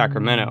towards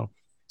Sacramento.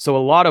 So a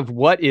lot of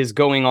what is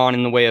going on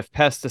in the way of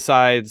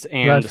pesticides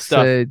and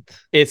stuff,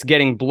 it's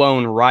getting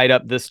blown right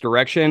up this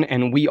direction.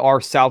 And we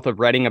are south of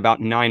Redding about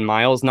 9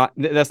 miles.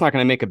 That's not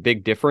going to make a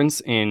big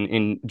difference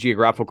in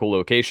geographical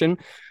location,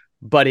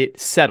 but it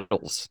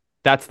settles.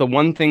 That's the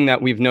one thing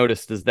that we've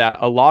noticed, is that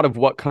a lot of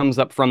what comes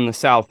up from the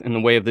south in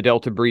the way of the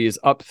Delta breeze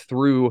up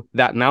through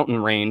that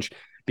mountain range,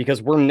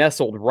 because we're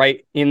nestled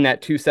right in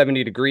that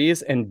 270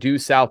 degrees, and due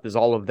south is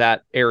all of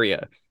that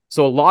area.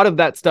 So a lot of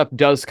that stuff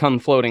does come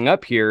floating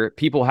up here.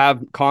 People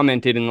have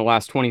commented in the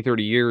last 20,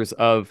 30 years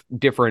of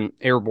different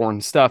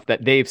airborne stuff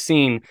that they've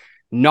seen,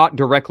 not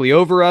directly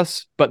over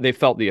us, but they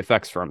felt the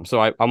effects from.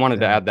 So I wanted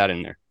to add that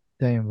in there.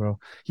 Damn, bro.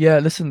 Yeah,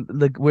 listen,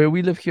 like where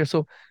we live here.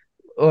 So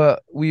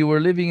we were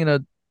living in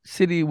a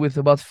city with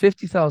about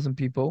 50,000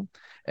 people,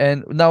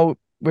 and now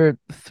we're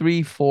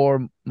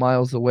 3-4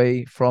 miles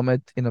away from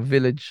it in a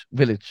village,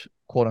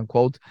 quote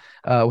unquote,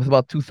 with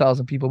about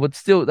 2,000 people. But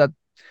still, that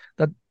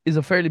is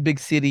a fairly big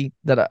city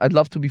that I'd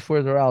love to be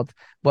further out.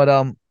 But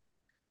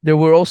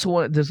there's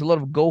a lot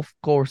of golf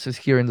courses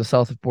here in the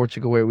south of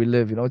Portugal where we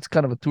live. You know, it's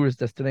kind of a tourist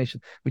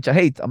destination, which I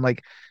hate. I'm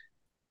like,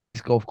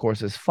 these golf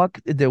courses, fuck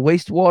the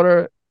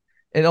wastewater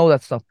and all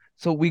that stuff.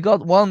 So we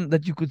got one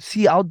that you could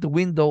see out the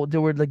window. They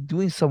were like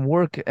doing some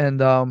work,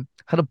 and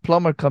had a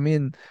plumber come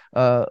in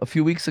a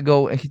few weeks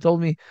ago, and he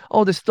told me,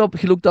 "Oh, they stopped."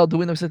 He looked out the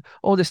window and said,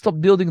 "Oh, they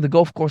stopped building the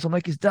golf course." I'm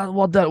like, "Is that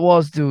what that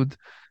was, dude?"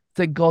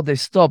 Thank God they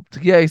stopped.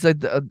 Yeah, it's like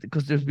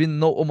because there's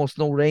been almost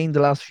no rain the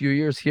last few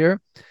years here,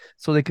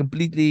 so they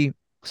completely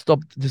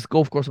stopped this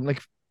golf course. I'm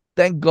like,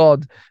 thank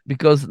God,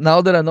 because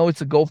now that I know it's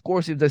a golf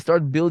course, if they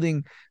start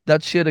building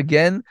that shit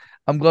again,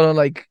 I'm gonna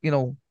like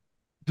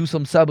do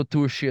some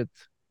saboteur shit,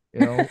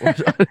 you know.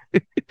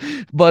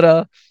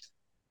 But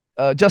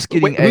just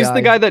kidding. Wait, who's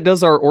the guy that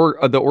does our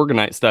the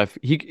Orgonite stuff?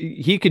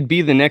 He could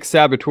be the next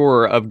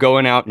saboteur of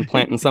going out and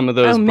planting some of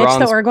those. Mitch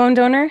the orgone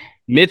donor.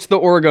 Mitch the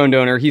orgone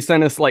donor. He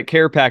sent us like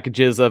care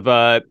packages of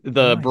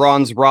the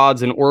bronze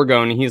rods and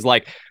orgone. And he's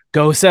like,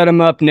 go set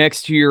them up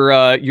next to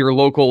your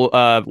local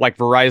like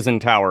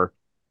Verizon tower.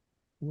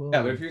 Whoa.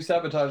 Yeah, but if you're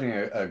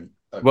sabotaging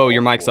whoa,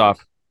 your mic's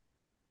off.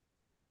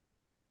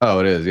 Oh,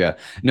 it is, yeah.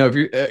 No, if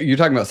you're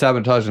talking about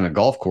sabotaging a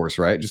golf course,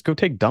 right? Just go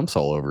take dumps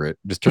all over it.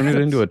 Just turn it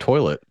into a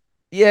toilet.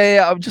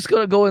 Yeah. I'm just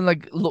gonna go and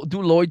like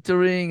do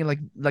loitering and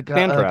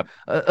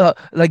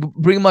like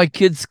bring my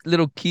kids'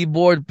 little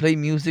keyboard, play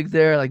music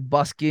there, like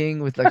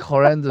busking with like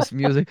horrendous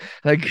music,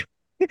 like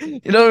you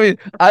know what I mean?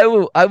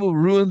 I will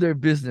ruin their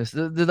business.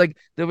 They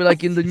were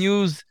like in the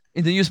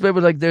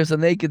newspaper, like there's a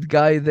naked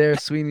guy there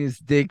swinging his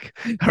dick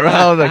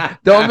around.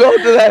 Like don't go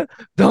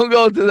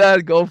to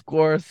that golf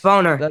course.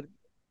 Boner.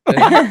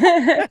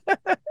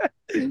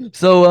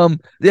 So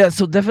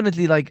so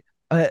definitely like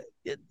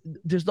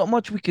there's not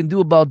much we can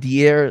do about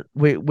the air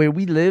where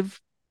we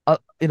live.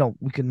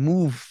 We can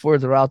move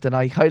further out, and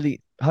I highly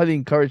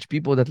encourage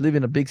people that live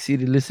in a big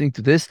city listening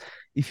to this,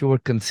 if you were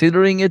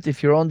considering it,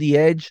 if you're on the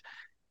edge,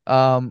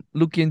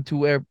 look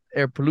into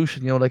air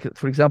pollution. Like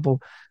for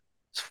example,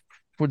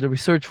 for the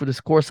research for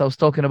this course I was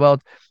talking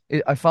about,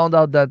 I found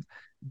out that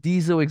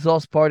diesel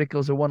exhaust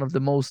particles are one of the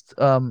most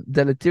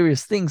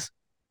deleterious things,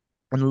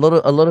 and a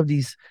lot of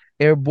these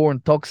airborne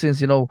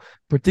toxins,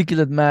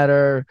 particulate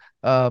matter,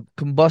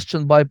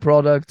 combustion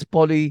byproducts,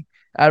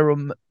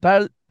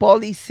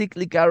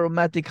 polycyclic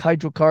aromatic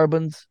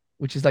hydrocarbons,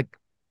 which is like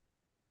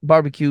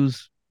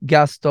barbecues,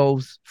 gas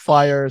stoves,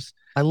 fires.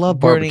 I love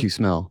barbecue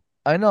smell.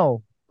 I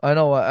know.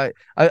 I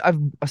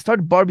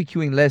started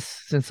barbecuing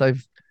less since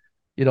I've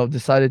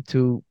decided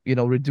to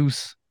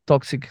reduce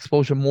toxic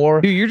exposure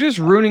more. Dude, you're just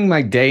ruining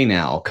my day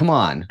now. Come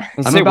on.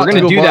 We're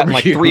going to do that in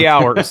like 3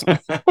 hours.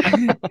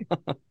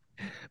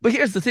 But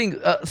here's the thing.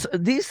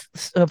 These,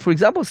 for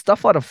example,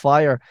 stuff out of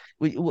fire,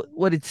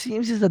 what it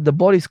seems is that the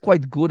body is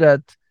quite good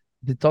at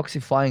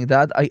detoxifying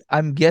that.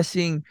 I'm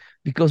guessing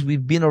because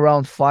we've been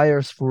around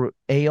fires for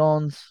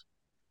aeons,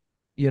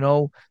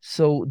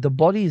 so the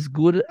body is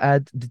good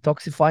at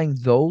detoxifying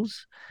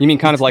those. You mean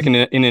kind of like in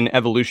an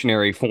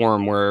evolutionary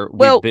form where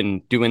we've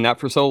been doing that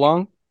for so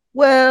long?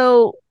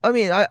 Well, I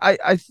mean,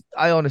 I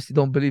honestly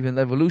don't believe in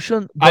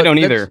evolution. I don't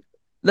either.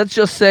 Let's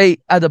just say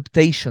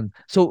adaptation.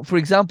 So, for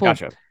example,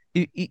 gotcha.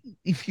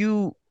 If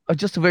you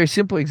just a very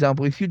simple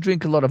example, if you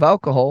drink a lot of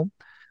alcohol,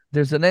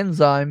 there's a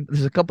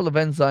couple of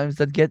enzymes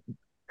that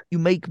you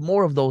make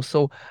more of those.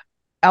 So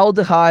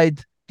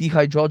aldehyde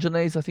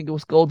dehydrogenase, I think it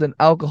was called, and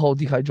alcohol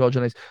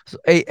dehydrogenase. So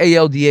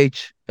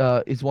ALDH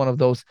is one of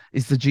those,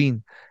 is the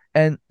gene.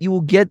 And you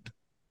will get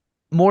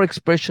more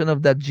expression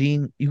of that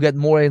gene, you get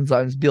more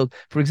enzymes built.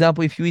 For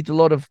example, if you eat a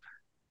lot of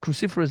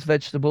cruciferous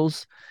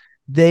vegetables,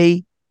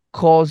 they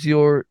cause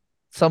your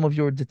some of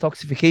your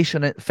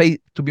detoxification phase,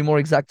 to be more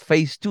exact,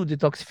 phase 2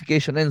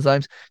 detoxification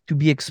enzymes to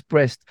be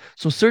expressed.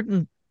 So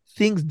certain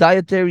things,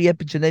 dietary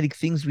epigenetic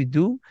things we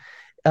do,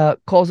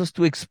 cause us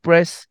to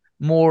express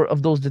more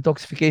of those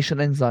detoxification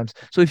enzymes.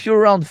 So if you're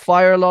around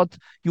fire a lot,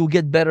 you'll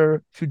get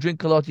better. If you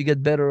drink a lot, you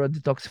get better at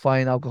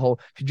detoxifying alcohol.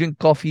 If you drink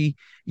coffee,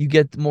 you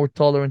get more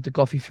tolerant to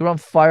coffee. If you're on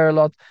fire a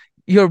lot,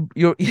 you're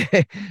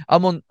yeah,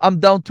 I'm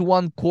down to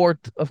 1 quart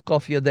of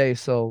coffee a day.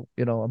 So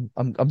I'm doing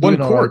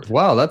One all right. quart.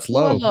 Wow, that's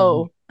low. Whoa. I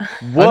know.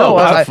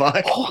 Whoa. The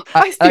fuck? Oh,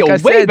 I I feel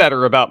like I way said,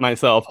 better about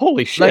myself.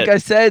 Holy shit. like I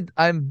said,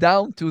 I'm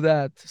down to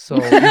that. So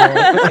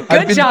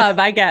Good job,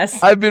 I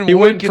guess. I've been He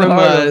went working from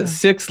hard.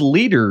 6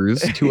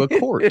 liters to a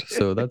quart,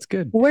 so that's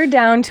good. We're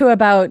down to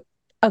about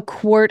a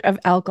quart of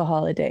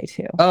alcohol a day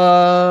too.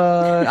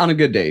 On a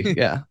good day,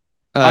 yeah.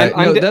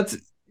 I'm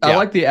I yeah.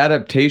 like the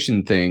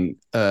adaptation thing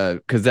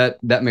because that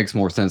makes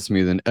more sense to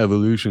me than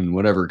evolution,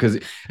 whatever. Because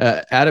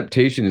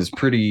adaptation is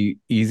pretty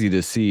easy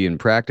to see in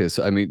practice.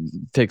 I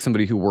mean, take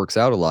somebody who works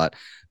out a lot.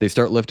 They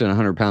start lifting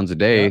 100 pounds a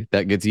day. Yeah.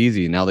 That gets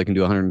easy. Now they can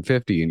do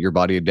 150, and your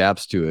body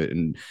adapts to it.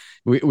 And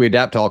we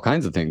adapt to all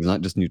kinds of things, not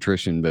just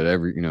nutrition, but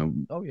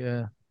Oh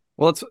yeah.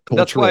 Well, that's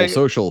cultural, why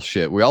social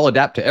shit. We all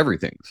adapt to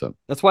everything. So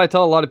that's why I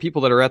tell a lot of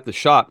people that are at the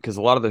shop, because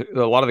a lot of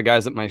the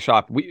guys at my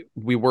shop,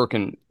 we work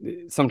in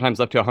sometimes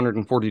up to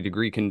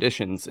 140-degree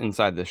conditions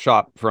inside the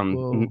shop from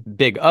Whoa.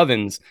 big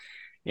ovens,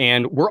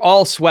 and we're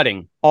all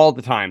sweating all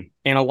the time.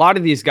 And a lot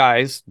of these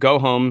guys go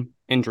home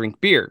and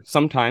drink beer,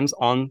 sometimes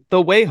on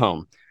the way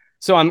home.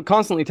 So I'm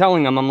constantly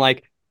telling them, I'm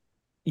like,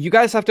 you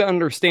guys have to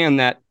understand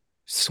that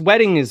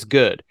sweating is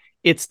good.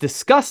 It's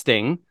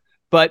disgusting,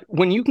 but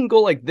when you can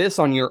go like this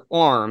on your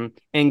arm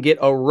and get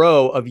a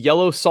row of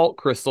yellow salt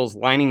crystals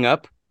lining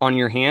up on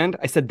your hand,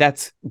 I said,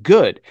 that's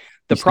good.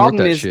 The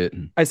problem is, shit.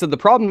 I said, the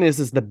problem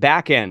is the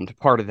back end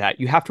part of that.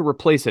 You have to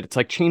replace it. It's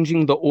like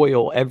changing the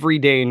oil every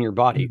day in your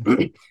body.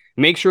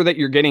 Make sure that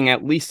you're getting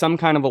at least some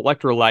kind of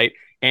electrolyte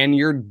and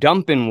you're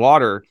dumping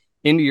water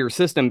into your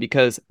system,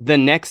 because the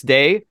next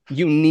day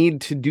you need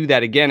to do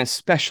that again,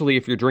 especially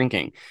if you're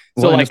drinking.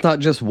 So Well, and like, it's not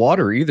just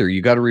water either.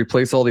 You got to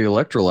replace all the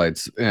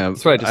electrolytes.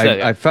 that's what I just said.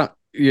 Yeah. I found,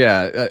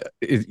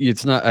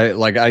 it's not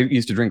like I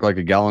used to drink like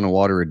a gallon of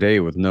water a day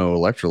with no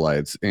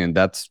electrolytes, and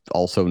that's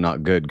also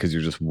not good because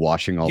you're just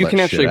washing all You that can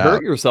shit actually out.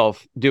 hurt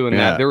yourself doing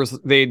Yeah. that.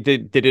 They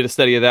did a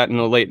study of that in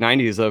the late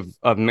 90s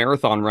of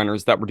marathon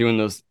runners that were doing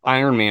those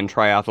Ironman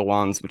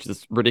triathlons, which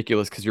is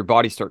ridiculous because your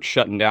body starts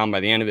shutting down by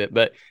the end of it.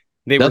 But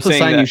they That's were a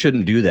saying sign that you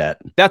shouldn't do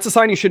that. that's a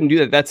sign you shouldn't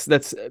do that.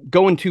 That's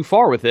going too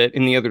far with it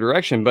in the other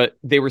direction. But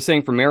they were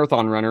saying for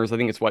marathon runners, I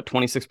think it's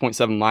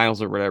 26.7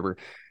 miles or whatever.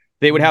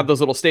 They would have those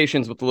little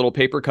stations with the little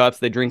paper cups.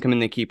 They drink them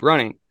and they keep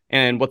running.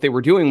 And what they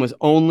were doing was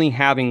only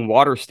having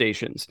water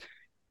stations.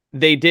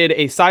 They did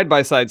a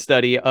side-by-side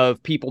study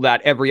of people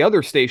that every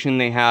other station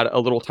they had a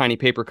little tiny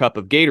paper cup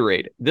of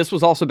Gatorade. This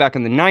was also back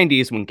in the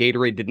 90s when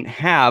Gatorade didn't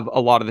have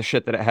a lot of the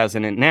shit that it has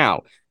in it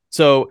now.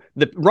 So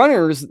the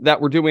runners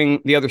that were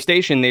doing the other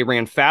station, they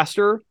ran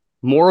faster,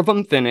 more of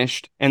them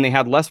finished, and they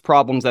had less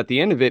problems at the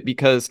end of it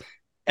because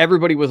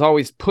everybody was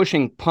always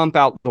pushing pump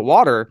out the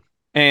water.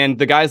 And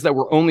the guys that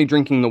were only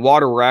drinking the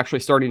water were actually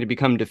starting to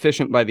become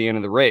deficient by the end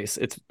of the race.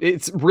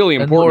 It's really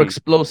And more important.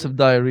 explosive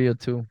diarrhea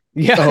too.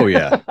 Yeah. Oh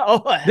yeah.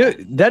 Oh,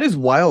 That is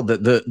wild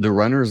that the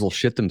runners will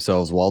shit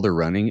themselves while they're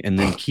running and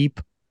then keep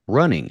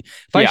running.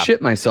 If I Yeah.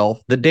 shit myself,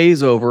 the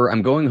day's over.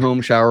 I'm going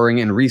home, showering,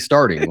 and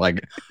restarting,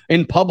 like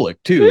in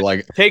public too.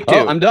 Like, Take two.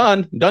 oh, I'm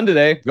done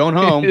today. Going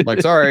home.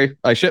 Like, sorry,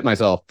 I shit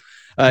myself.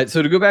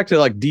 So to go back to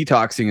like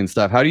detoxing and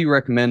stuff, how do you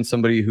recommend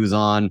somebody who's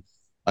on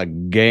a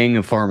gang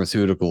of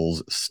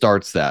pharmaceuticals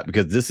starts that?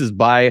 Because this is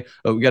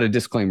we got a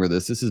disclaimer.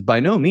 This is by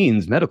no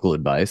means medical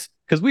advice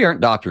because we aren't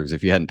doctors.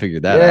 If you hadn't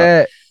figured that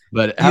out.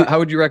 But how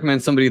would you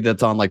recommend somebody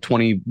that's on like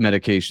 20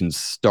 medications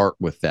start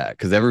with that?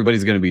 Because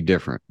everybody's going to be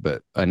different.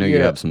 But I know you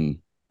have some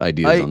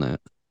ideas on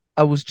that.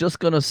 I was just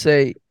gonna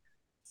say,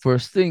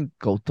 first thing,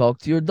 go talk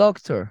to your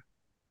doctor.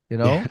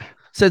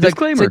 Say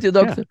Disclaimer. to your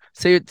doctor,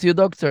 say it to your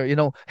doctor.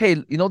 Hey,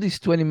 these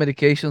 20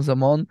 medications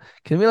I'm on.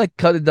 Can we like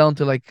cut it down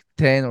to like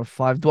 10 or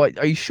 5?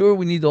 Are you sure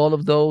we need all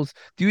of those?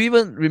 Do you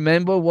even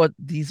remember what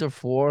these are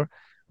for?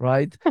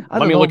 Right?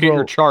 Let me look at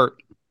your chart.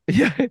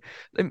 Yeah,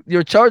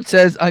 your chart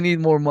says I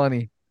need more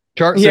money.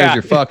 Chart says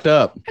you're fucked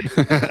up.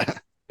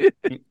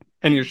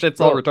 And your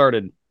shit's all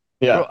retarded.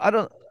 Yeah.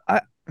 Bro,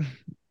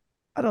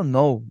 I don't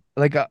know.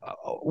 Like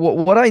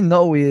what I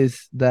know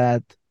is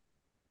that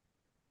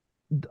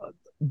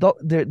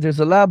there's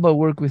a lab I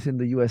work with in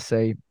the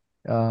USA.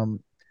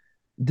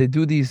 They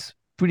do these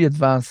pretty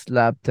advanced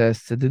lab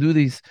tests. They do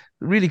these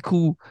really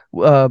cool.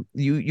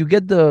 You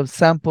get the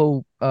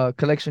sample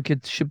collection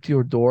kit shipped to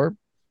your door,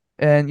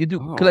 and you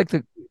do collect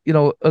a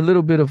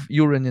little bit of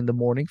urine in the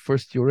morning,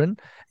 first urine.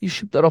 You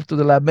ship that off to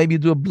the lab. Maybe you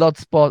do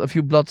a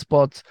few blood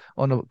spots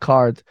on a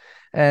card,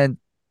 and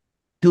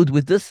dude,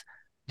 with this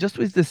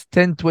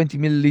 10, 20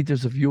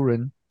 milliliters of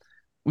urine,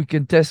 we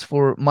can test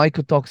for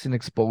mycotoxin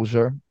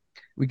exposure.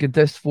 We can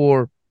test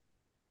for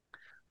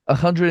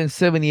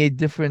 178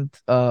 different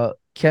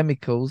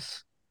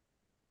chemicals,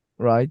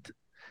 right?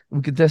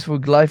 We can test for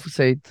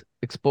glyphosate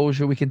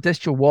exposure. We can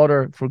test your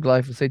water for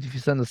glyphosate if you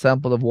send a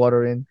sample of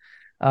water in.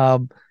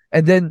 And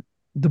then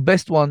the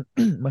best one,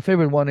 my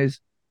favorite one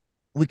is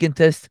we can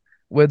test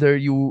whether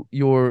your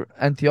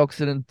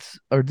antioxidants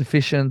are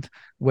deficient,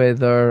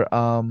 whether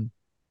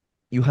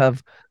you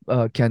have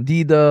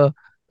candida,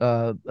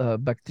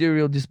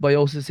 bacterial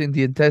dysbiosis in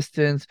the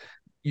intestines,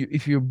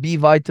 if your B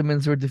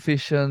vitamins are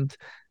deficient,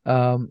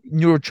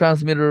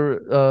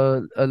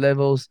 neurotransmitter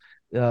levels,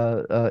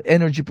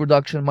 energy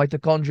production,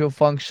 mitochondrial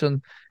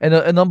function, and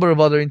a number of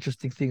other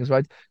interesting things,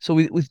 right? So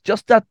with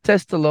just that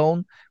test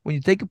alone, when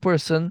you take a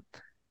person,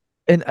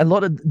 and a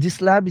lot of this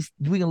lab is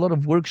doing a lot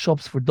of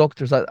workshops for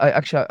doctors.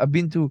 I've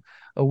been to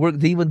a work.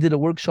 They even did a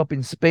workshop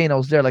in Spain. I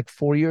was there like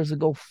 4 years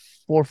ago,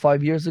 4 or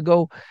 5 years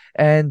ago,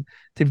 and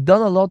they've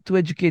done a lot to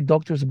educate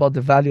doctors about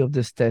the value of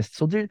this test.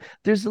 So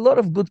there's a lot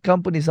of good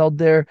companies out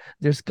there.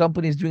 There's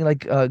companies doing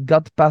like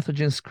gut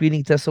pathogen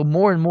screening tests. So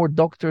more and more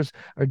doctors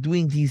are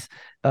doing these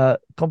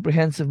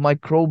comprehensive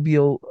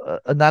microbial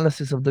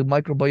analysis of the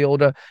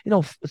microbiota.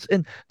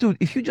 And dude,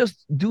 if you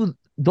just do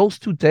those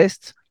two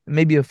tests,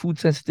 maybe a food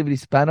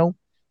sensitivities panel,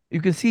 you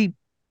can see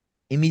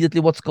immediately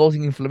what's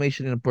causing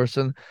inflammation in a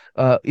person,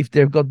 if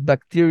they've got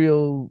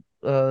bacterial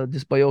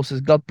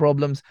dysbiosis, gut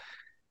problems,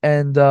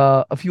 and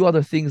a few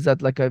other things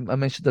that, like I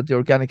mentioned, that the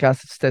organic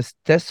acids test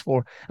tests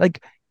for.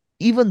 Like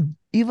even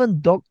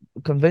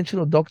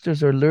conventional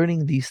doctors are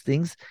learning these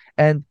things,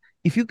 and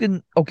if you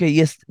can, okay,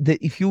 yes,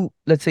 if you,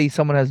 let's say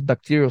someone has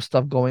bacterial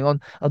stuff going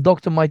on, a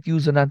doctor might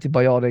use an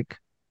antibiotic,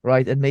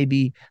 right? And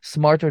maybe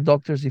smarter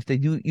doctors, if they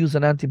do use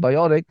an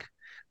antibiotic,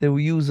 they will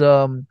use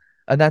an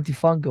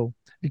antifungal,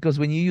 because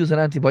when you use an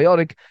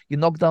antibiotic, you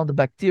knock down the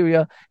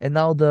bacteria, and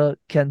now the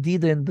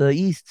candida and the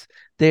yeast,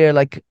 they're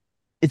like,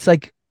 it's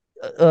like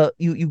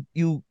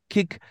you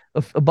kick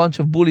a bunch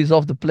of bullies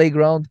off the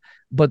playground,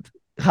 but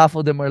half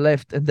of them are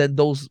left, and then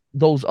those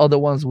other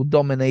ones will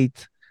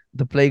dominate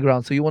the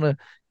playground. So you want to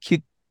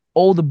kick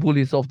all the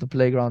bullies off the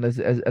playground, as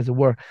it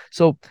were.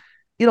 So,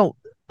 you know,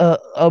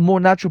 a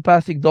more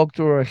naturopathic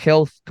doctor or a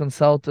health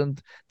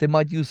consultant, they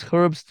might use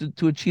herbs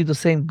to achieve the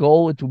same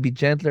goal. It will be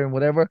gentler and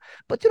whatever.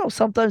 But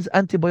sometimes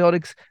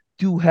antibiotics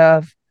do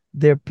have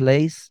their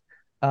place.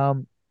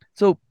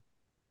 So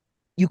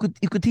you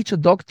could teach a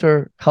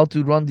doctor how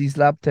to run these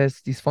lab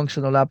tests, these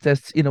functional lab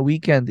tests, in a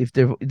weekend, if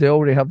they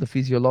already have the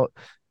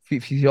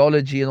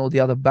physiology and all the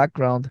other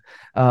background.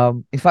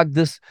 In fact,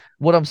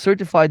 what I'm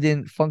certified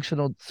in,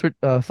 functional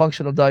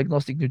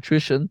diagnostic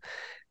nutrition.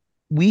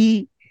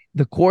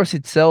 The course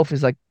itself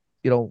is like,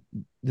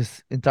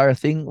 this entire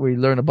thing where you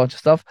learn a bunch of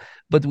stuff,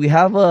 but we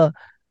have a,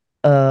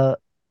 a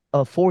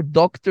for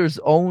doctors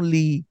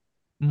only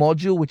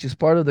module, which is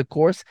part of the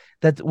course,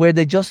 where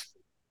they just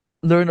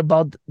learn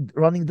about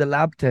running the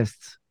lab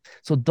tests.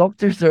 So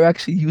doctors are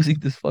actually using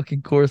this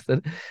fucking course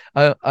that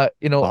the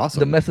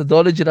Awesome.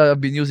 methodology that I've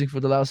been using for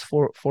the last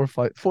 4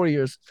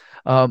 years.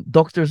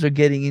 Doctors are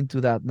getting into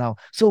that now.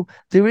 So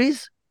there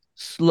is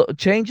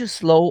change is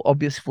slow.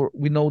 Obviously,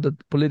 we know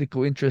that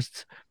political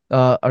interests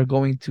are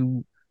going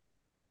to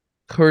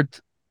hurt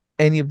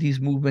any of these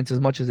movements as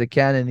much as they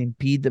can and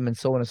impede them and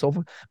so on and so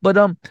forth. But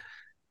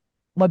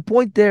my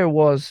point there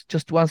was,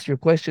 just to answer your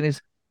question,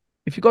 is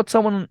if you got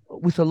someone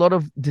with a lot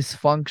of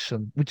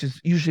dysfunction, which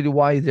is usually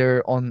why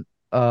they're on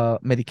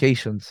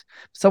medications,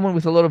 someone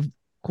with a lot of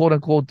quote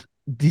unquote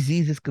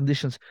diseases,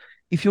 conditions,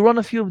 if you run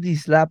a few of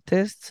these lab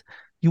tests,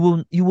 you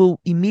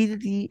will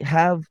immediately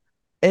have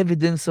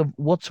evidence of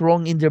what's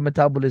wrong in their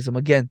metabolism.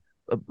 Again,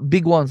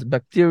 big ones: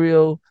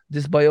 bacterial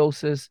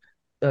dysbiosis,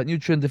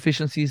 nutrient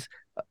deficiencies,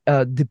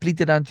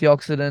 depleted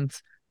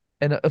antioxidants,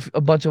 and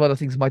a bunch of other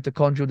things,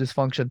 mitochondrial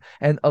dysfunction.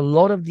 And a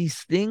lot of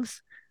these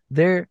things,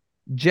 their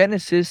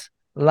genesis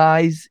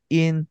lies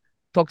in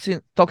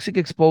toxic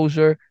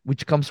exposure,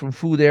 which comes from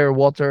food, air,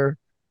 water,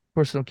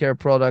 personal care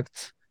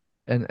products,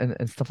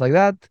 and stuff like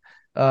that.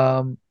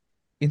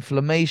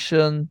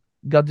 Inflammation,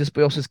 gut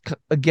dysbiosis,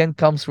 again,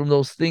 comes from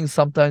those things.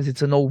 Sometimes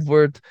it's an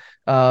overt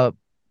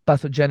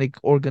pathogenic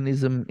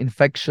organism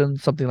infection,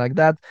 something like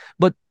that.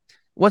 But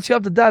once you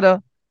have the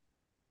data,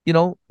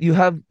 you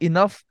have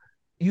enough.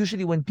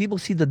 Usually when people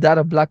see the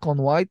data black on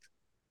white,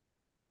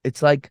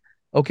 it's like,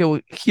 okay, well,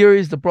 here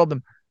is the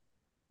problem.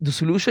 The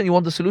solution, you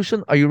want the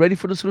solution? Are you ready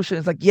for the solution?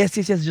 It's like, yes,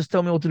 yes, yes, just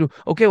tell me what to do.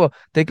 Okay, well,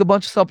 take a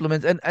bunch of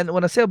supplements. And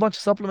when I say a bunch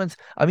of supplements,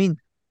 I mean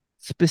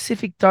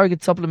specific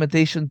target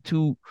supplementation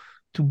to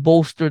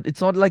bolster.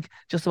 It's not like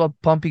just about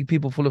pumping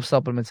people full of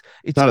supplements.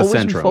 It's Not a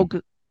always Centrum.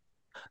 refocus.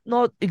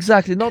 Not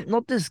exactly,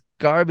 not this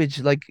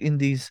garbage like in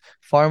these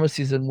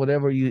pharmacies and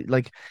whatever you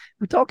like.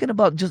 We're talking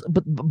about just,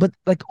 but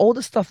like all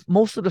the stuff,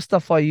 most of the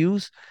stuff I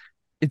use,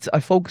 I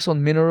focus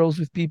on minerals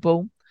with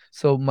people.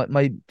 So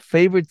my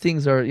favorite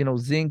things are,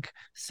 zinc,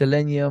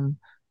 selenium,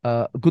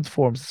 good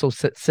forms. So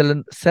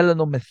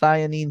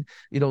selenomethionine,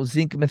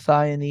 zinc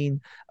methionine.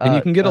 And you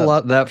Uh, can get a uh,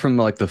 lot of that from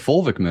like the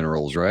fulvic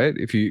minerals, right?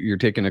 If you're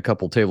taking a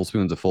couple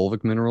tablespoons of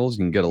fulvic minerals,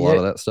 you can get a lot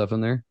yeah, of that stuff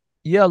in there.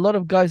 Yeah, a lot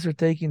of guys are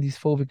taking these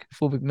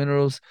fulvic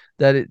minerals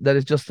that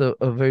is just a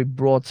very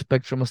broad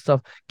spectrum of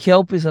stuff.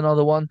 Kelp is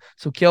another one.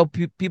 So kelp,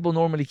 people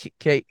normally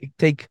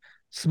take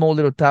small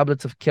little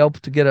tablets of kelp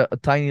to get a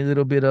tiny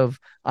little bit of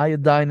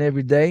iodine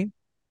every day.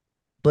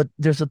 But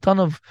there's a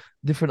ton of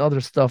different other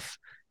stuff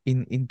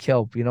in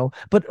kelp, you know.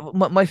 But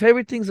my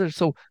favorite things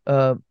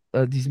are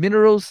these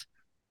minerals.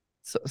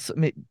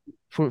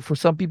 For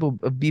some people,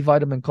 a B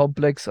vitamin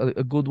complex,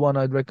 a good one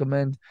I'd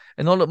recommend.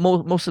 And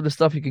most of the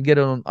stuff you can get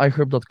on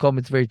iherb.com.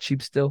 It's very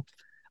cheap still.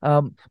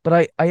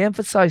 But I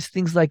emphasize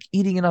things like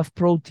eating enough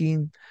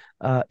protein,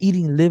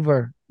 eating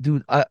liver.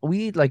 Dude,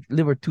 we eat like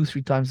liver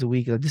 2-3 times a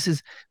week. Like, this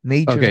is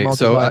nature's Okay,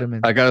 so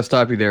multivitamin. I got to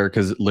stop you there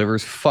because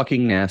liver's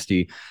fucking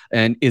nasty.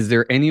 And is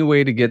there any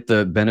way to get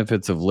the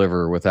benefits of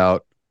liver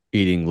without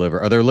eating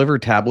liver? Are there liver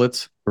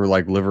tablets or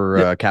like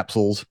liver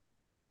capsules?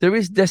 There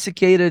is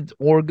desiccated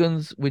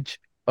organs which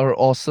are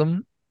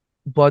awesome,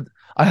 but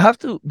I have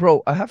to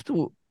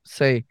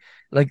say,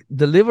 like,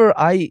 the liver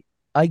I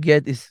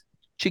get is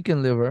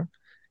chicken liver,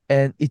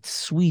 and it's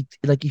sweet.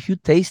 Like, if you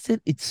taste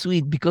it, it's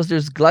sweet because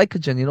there's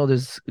glycogen,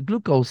 there's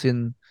glucose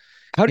in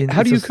How do it's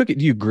a you cook it?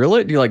 Do you grill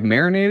it? Do you like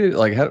marinate it?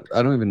 Like how,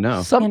 I don't even know.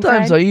 Pan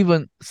sometimes fried.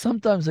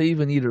 I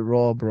even eat it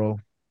raw, bro.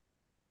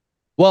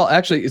 Well,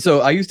 actually,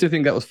 so I used to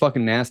think that was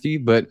fucking nasty,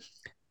 but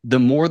the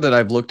more that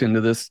I've looked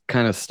into this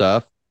kind of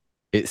stuff,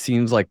 it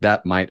seems like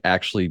that might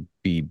actually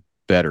be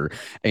better.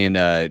 And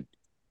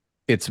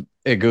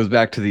it goes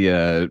back to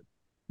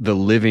the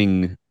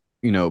living,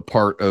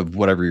 part of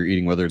whatever you're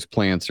eating, whether it's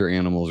plants or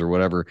animals or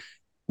whatever.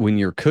 When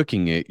you're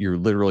cooking it, you're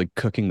literally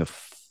cooking the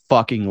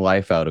fucking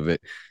life out of it.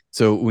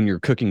 So when you're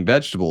cooking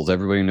vegetables,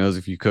 everybody knows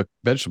if you cook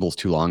vegetables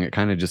too long, it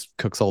kind of just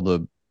cooks all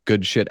the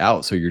good shit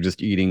out. So you're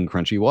just eating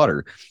crunchy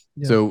water.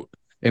 Yeah, So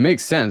it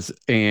makes sense.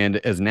 And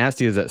as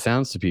nasty as that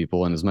sounds to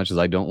people, and as much as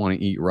I don't want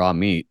to eat raw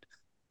meat,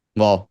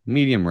 well,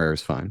 medium rare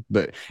is fine.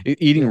 But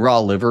eating yeah. raw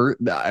liver,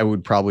 I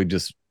would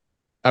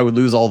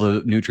lose all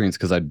the nutrients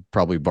because I'd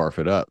probably barf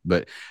it up.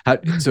 But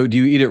so do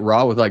you eat it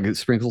raw with like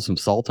sprinkle some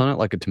salt on it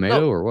like a No,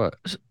 tomato or what?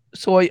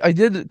 so I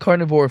did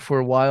carnivore for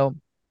a while.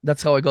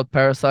 That's how I got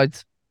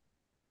parasites.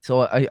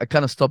 So I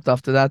kind of stopped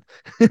after that.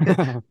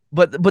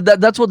 But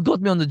that's what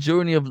got me on the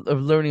journey of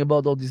learning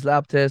about all these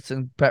lab tests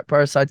and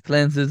parasite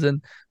cleanses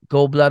and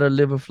gallbladder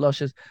liver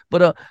flushes.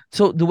 But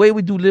so the way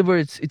we do liver,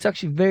 it's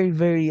actually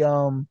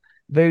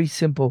very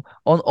simple.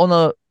 On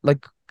a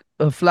like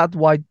a flat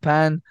white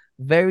pan,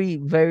 very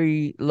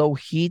very low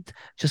heat,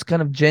 just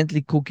kind of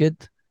gently cook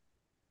it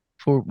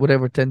for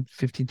whatever 10,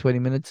 15, 20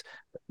 minutes.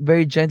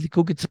 Very gently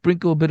cook it,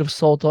 sprinkle a bit of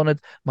salt on it.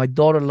 My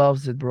daughter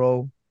loves it,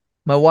 bro.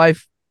 My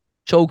wife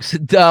chokes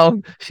it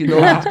down. She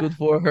knows it's good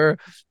for her.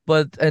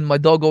 And my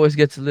dog always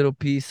gets a little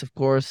piece, of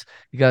course.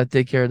 You gotta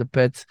take care of the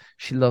pets.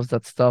 She loves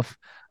that stuff.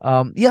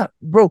 Yeah,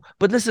 bro.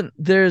 But listen,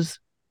 there's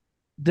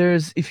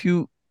if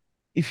you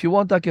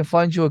want, I can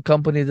find you a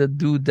company that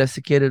do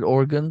desiccated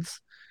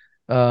organs.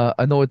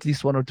 I know at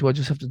least one or two. I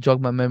just have to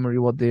jog my memory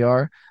what they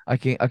are. I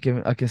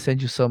can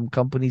send you some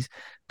companies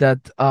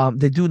that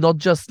they do not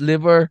just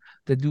liver,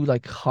 they do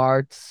like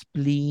heart,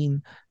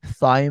 spleen,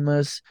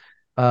 thymus,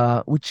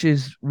 which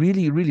is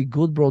really, really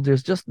good, bro.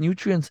 There's just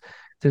nutrients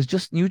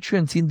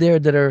in there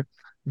that are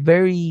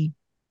very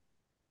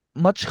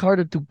much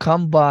harder to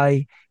come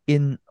by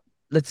in,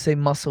 let's say,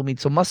 muscle meat.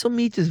 So muscle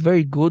meat is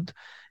very good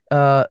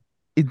uh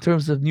in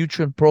terms of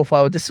nutrient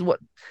profile. This is what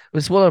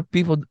a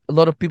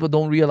lot of people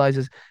don't realize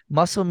is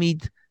muscle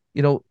meat,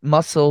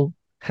 muscle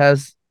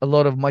has a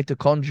lot of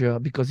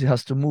mitochondria because it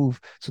has to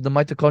move. So the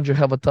mitochondria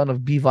have a ton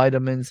of B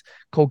vitamins,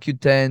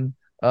 CoQ10,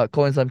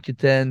 coenzyme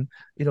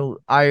Q10,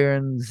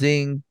 iron,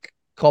 zinc,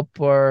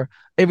 copper,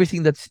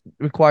 everything that's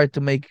required to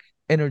make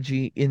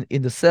energy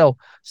in the cell.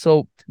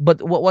 So,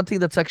 but one thing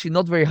that's actually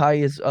not very high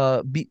is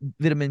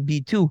vitamin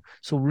B2.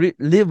 So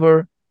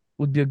liver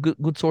would be a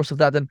good source of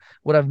that. And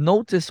what I've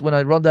noticed when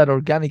I run that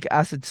organic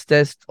acids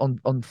test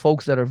on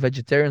folks that are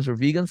vegetarians or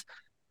vegans,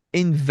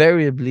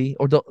 invariably,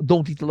 or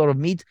don't eat a lot of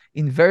meat,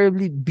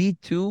 invariably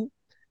B2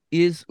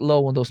 is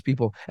low on those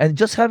people. And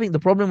just having the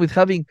problem with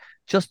having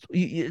just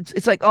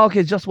it's like, oh, okay,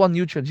 it's just one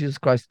nutrient. Jesus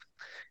Christ,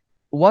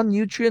 one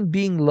nutrient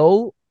being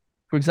low,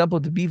 for example,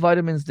 the B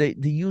vitamins, they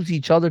use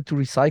each other to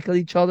recycle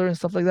each other and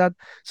stuff like that.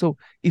 So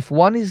if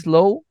one is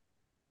low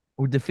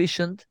or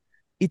deficient,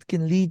 it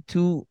can lead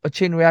to a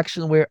chain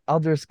reaction where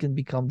others can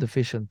become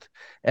deficient.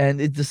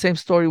 And it's the same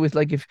story with,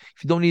 like, if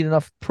you don't eat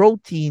enough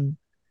protein,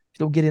 if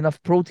you don't get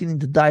enough protein in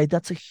the diet,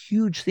 that's a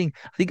huge thing.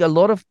 I think a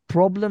lot of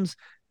problems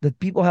that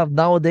people have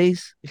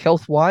nowadays,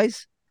 health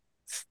wise,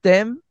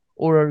 stem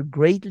or are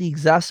greatly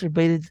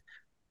exacerbated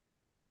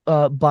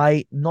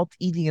by not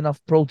eating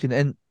enough protein.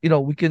 And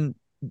we can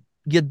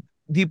get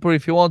deeper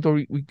if you want, or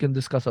we can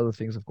discuss other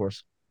things, of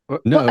course. Well,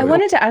 I No,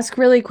 wanted to ask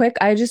really quick.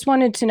 I just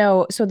wanted to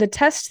know, so the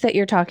test that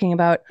you're talking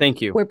about, Thank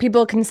you. where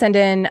people can send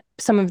in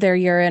some of their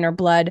urine or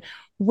blood,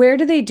 where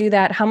do they do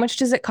that? How much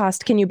does it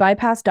cost? Can you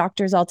bypass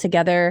doctors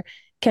altogether?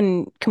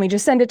 Can we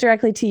just send it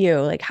directly to you?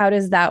 Like, how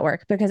does that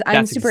work? Because I'm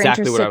That's super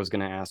exactly what I interested. was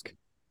going to ask.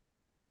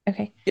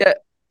 Okay. Yeah,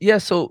 Yeah,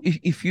 so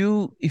if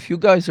you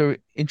guys are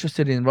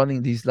interested in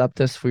running these lab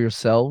tests for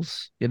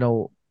yourselves,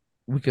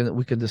 we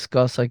can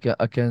discuss. I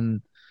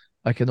can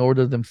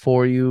order them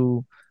for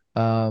you,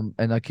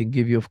 and I can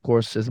give you, of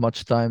course, as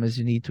much time as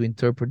you need to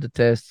interpret the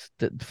tests,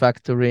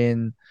 factor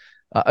in.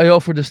 I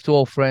offer this to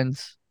all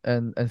friends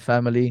and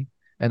family,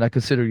 and I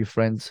consider you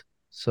friends.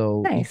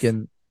 So Nice.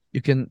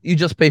 you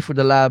just pay for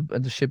the lab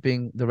and the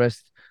shipping. The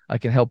rest I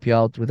can help you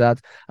out with that.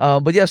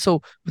 But yeah,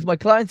 so with my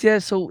clients, yeah,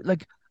 so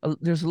like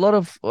there's a lot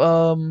of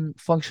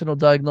functional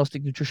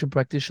diagnostic nutrition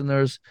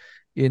practitioners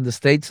in the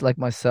States, like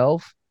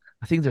myself.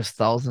 I think there's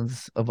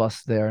thousands of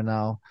us there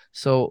now.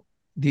 So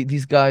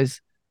these guys,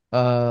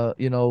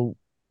 we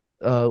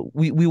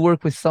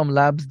work with some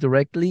labs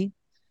directly.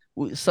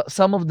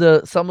 Some of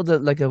the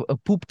like a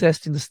poop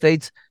test in the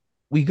States,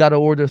 we got to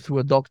order through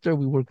a doctor.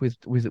 We work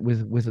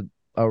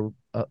our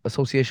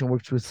association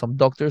works with some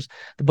doctors,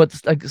 but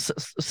like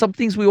some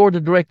things we order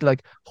direct,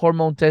 like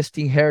hormone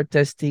testing, hair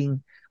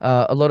testing,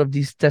 a lot of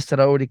these tests that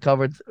I already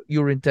covered,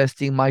 urine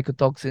testing,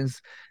 mycotoxins,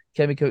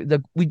 chemical.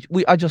 Like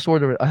I just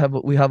order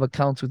it. We have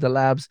accounts with the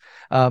labs,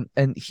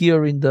 and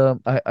here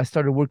I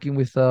started working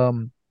with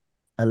a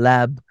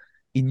lab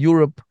in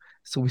Europe.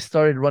 So we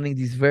started running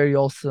these very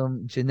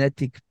awesome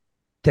genetic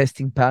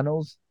testing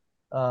panels.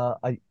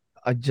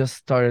 I just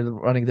started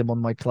running them on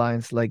my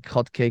clients like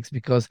hotcakes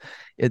because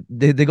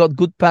they got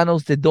good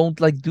panels. They don't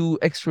like do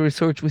extra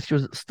research with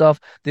your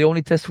stuff. They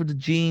only test for the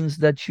genes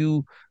that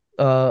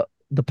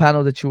the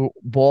panel that you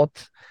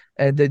bought,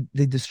 and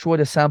they destroy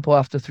the sample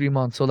after 3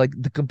 months. So like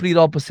the complete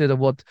opposite of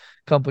what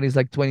companies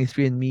like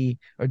 23andMe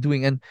are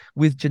doing. And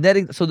with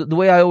genetic, so the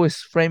way I always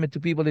frame it to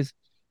people is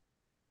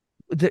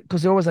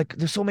because they're always like,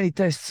 there's so many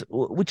tests,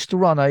 which to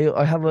run.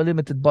 I have a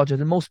limited budget,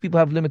 and most people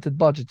have limited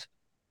budgets.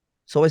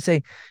 So I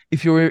say,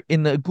 if you're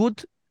in a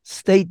good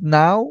state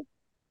now,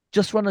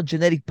 just run a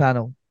genetic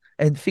panel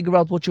and figure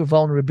out what your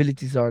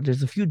vulnerabilities are.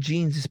 There's a few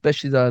genes,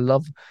 especially that I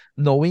love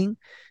knowing,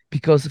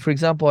 because, for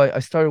example, I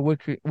started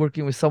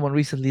working with someone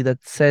recently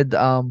that said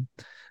that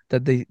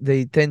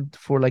they tend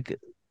for like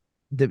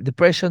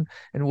depression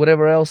and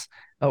whatever else,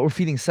 or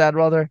feeling sad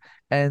rather.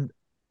 And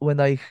when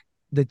they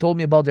told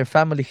me about their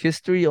family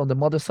history on the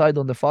mother side,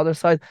 on the father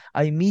side,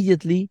 I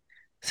immediately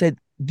said,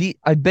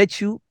 I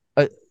bet you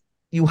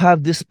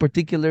have this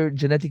particular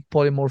genetic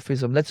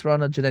polymorphism. Let's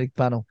run a genetic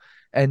panel.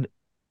 And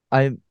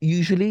I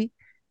usually,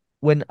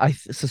 when I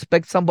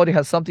suspect somebody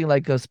has something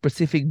like a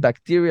specific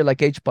bacteria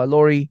like H.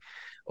 pylori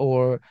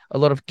or a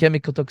lot of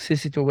chemical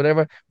toxicity or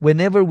whatever,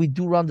 whenever we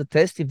do run the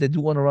test, if they do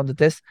want to run the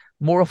test,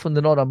 more often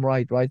than not, I'm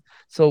right?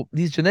 So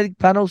these genetic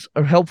panels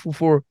are helpful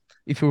for,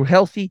 if you're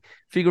healthy,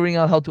 figuring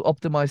out how to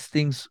optimize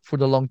things for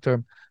the long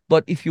term.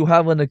 But if you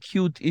have an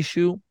acute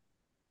issue,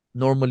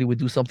 normally we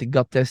do something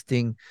gut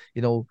testing,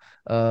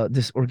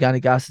 this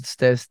organic acids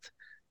test.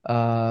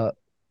 Uh,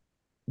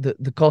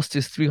 the cost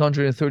is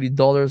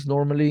 $330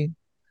 normally,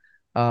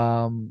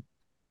 um,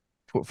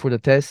 for the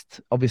test.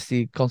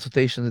 Obviously,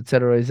 consultations,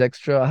 etc., is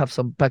extra. I have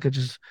some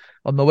packages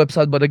on my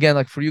website, but again,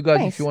 like for you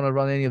guys, if you Nice. want to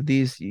run any of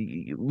these,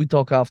 we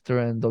talk after,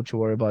 and don't you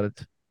worry about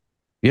it.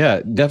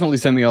 Yeah, definitely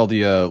send me all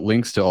the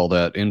links to all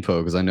that info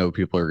because I know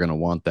people are going to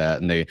want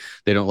that, and they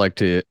don't like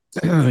to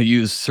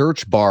use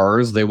search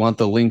bars. They want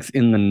the links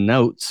in the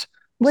notes. So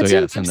What's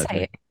your yeah, send that to me.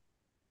 website?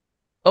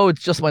 Oh,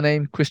 it's just my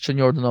name,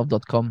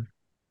 christianyordanov.com.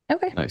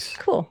 Okay, Nice.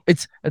 cool.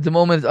 It's at the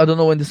moment, I don't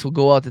know when this will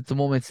go out. At the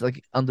moment, it's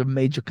like under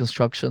major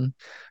construction.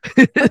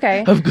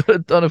 Okay. I've got a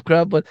ton of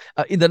crap, but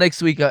in the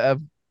next week,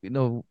 you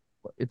know,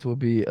 it will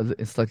be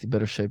in slightly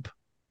better shape.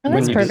 Well,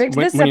 that's perfect.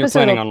 This When you're episode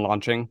planning will. on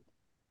launching.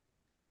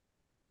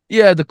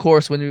 Yeah, the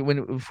course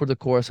for the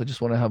course, I just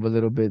want to have a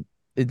little bit,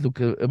 it look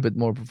a bit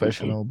more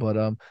professional. But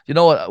you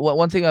know what?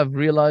 One thing I've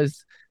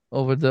realized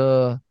over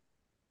the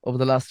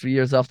last 3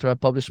 years after I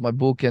published my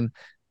book and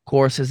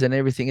courses and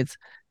everything, it's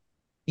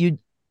you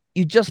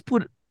you just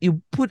put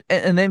an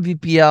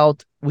MVP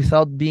out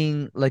without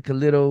being like a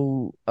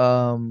little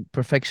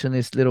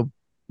perfectionist little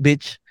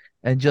bitch,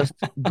 and just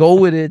go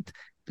with it.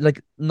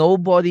 Like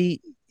nobody,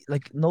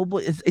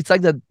 it's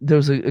like that.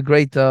 There's a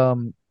great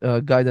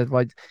guy that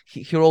writes,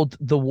 he wrote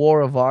The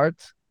War of Art,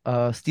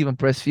 Stephen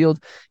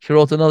Pressfield. He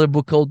wrote another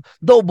book called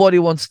Nobody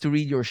Wants to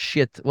Read Your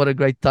Shit. What a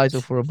great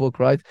title for a book,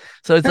 right?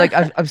 So it's like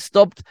I've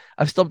stopped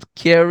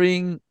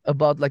caring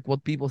about like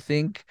what people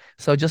think.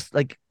 So just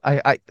like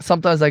I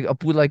sometimes like I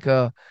put like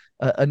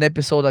an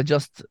episode I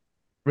just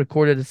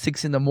recorded at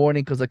 6 in the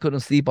morning because I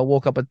couldn't sleep. I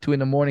woke up at 2 in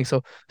the morning.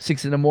 So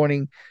 6 in the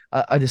morning,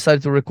 I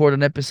decided to record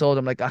an episode.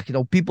 I'm like,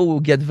 people will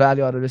get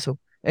value out of this. So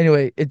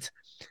anyway, it's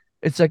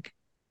like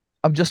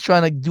I'm just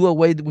trying to do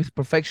away with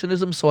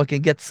perfectionism so I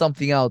can get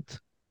something out.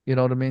 You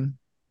know what I mean?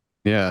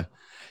 Yeah.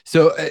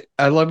 So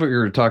I love what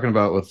you're talking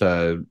about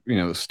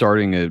with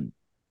starting a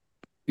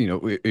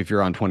if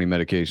you're on 20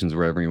 medications,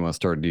 wherever you want to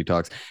start a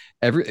detox,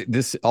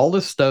 all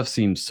this stuff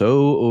seems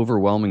so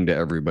overwhelming to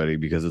everybody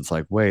because it's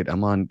like, wait,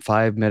 I'm on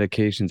 5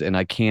 medications and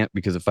I can't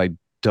because if I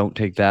don't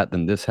take that,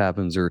 then this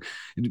happens or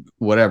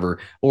whatever.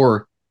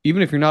 Or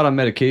even if you're not on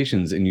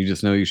medications and you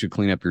just know you should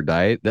clean up your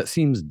diet, that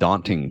seems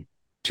daunting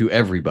to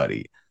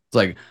everybody. It's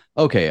like,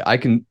 okay, I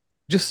can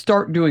just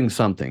start doing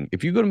something.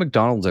 If you go to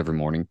McDonald's every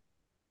morning,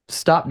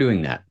 stop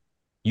doing that.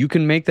 You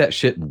can make that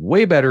shit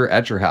way better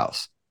at your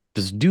house.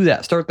 Just do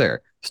that. Start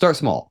there. Start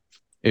small.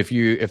 If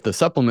the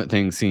supplement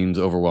thing seems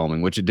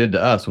overwhelming, which it did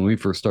to us when we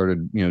first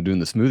started, doing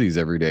the smoothies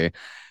every day,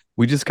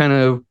 we just kind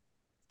of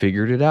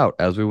figured it out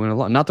as we went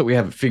along. Not that we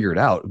haven't figured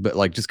out, but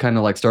like just kind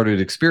of like started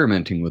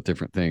experimenting with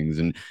different things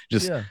and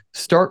just Yeah.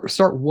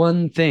 start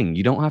one thing.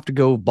 You don't have to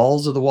go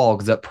balls to the wall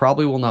because that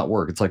probably will not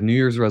work. It's like New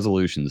Year's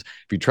resolutions.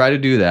 If you try to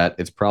do that,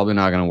 it's probably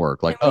not going to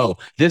work. Like, oh,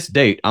 this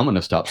date, I'm going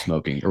to stop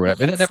smoking or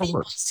whatever. And it never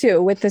works.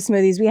 Too, with the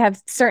smoothies, we have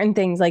certain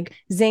things like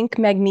zinc,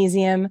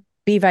 magnesium,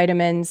 B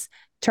vitamins,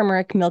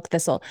 turmeric, milk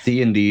thistle.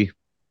 C and D.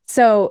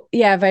 So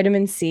yeah,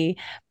 vitamin C,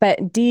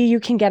 but D you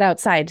can get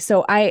outside.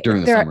 So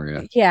during the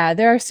summer,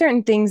 there are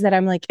certain things that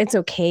I'm like, it's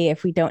okay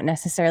if we don't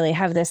necessarily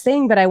have this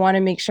thing, but I want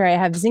to make sure I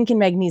have zinc and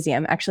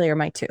magnesium actually are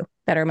my two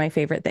that are my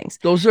favorite things.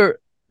 Those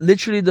are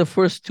literally the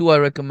first two I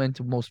recommend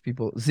to most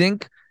people: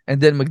 zinc and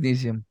then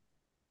magnesium.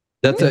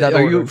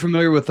 Are you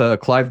familiar with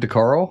Clive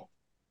DeCarl?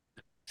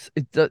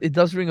 It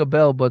does ring a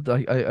bell, but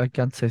I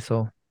can't say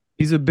so.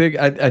 He's a big.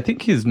 I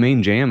think his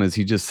main jam is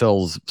he just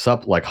sells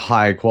like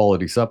high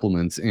quality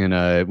supplements,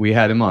 and we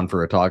had him on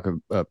for a talk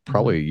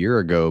probably a year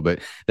ago. But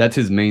that's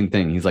his main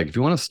thing. He's like, if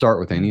you want to start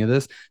with any of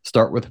this,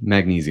 start with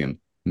magnesium.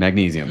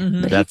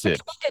 Magnesium. That's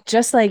it.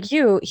 Just like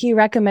you, he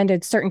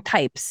recommended certain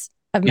types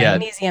of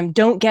magnesium. Yeah.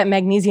 Don't get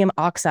magnesium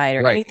oxide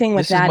or anything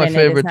with that in it. This is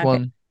my favorite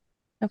one.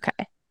 Good.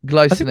 Okay.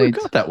 Glycinate. I think we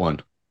got that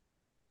one.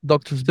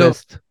 Doctor's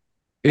Best.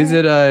 Is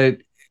it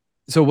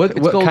So what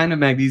kind of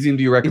magnesium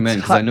do you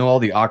recommend? Because I know all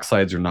the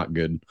oxides are not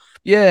good.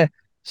 Yeah.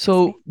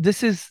 So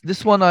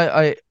this one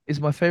I is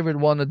my favorite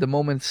one at the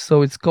moment.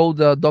 So it's called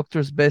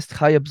Doctor's Best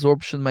High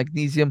Absorption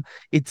Magnesium.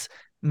 It's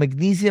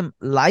magnesium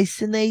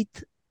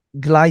lysinate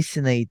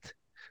glycinate.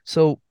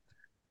 So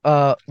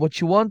what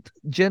you want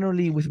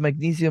generally with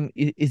magnesium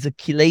is a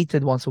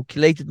chelated one. So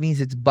chelated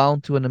means it's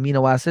bound to an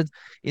amino acid.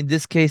 In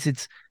this case,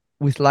 it's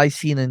with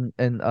lysine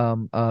and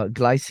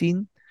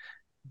glycine.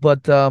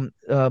 But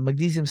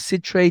magnesium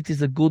citrate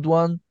is a good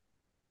one,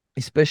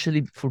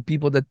 especially for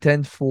people that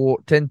tend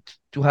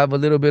to have a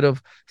little bit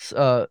of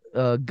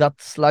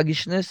gut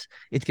sluggishness.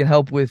 It can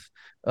help with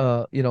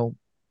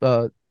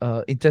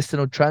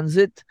intestinal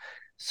transit.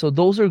 So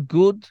those are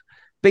good.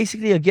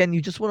 Basically, again,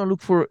 you just want to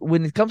look for,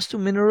 when it comes to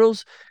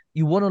minerals,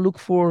 you want to look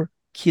for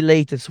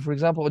chelated. So for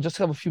example, I just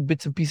have a few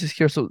bits and pieces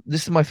here. So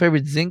this is my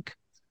favorite zinc.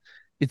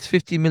 It's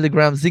 50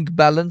 milligrams zinc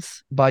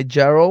balance by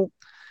Jarrow.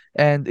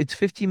 And it's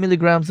 50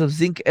 milligrams of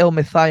zinc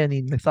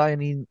L-methionine.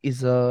 Methionine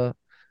is an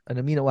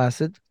amino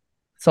acid,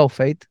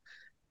 sulfate,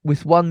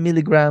 with 1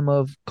 milligram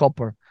of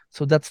copper.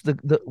 So that's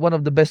the one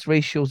of the best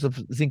ratios of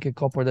zinc and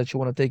copper that you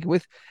want to take it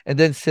with. And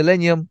then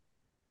selenium,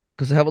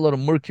 because I have a lot of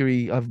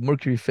mercury. I have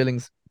mercury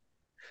fillings.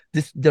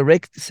 This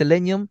direct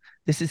selenium,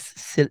 this is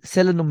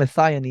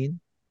selenomethionine,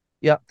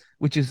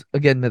 which is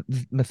again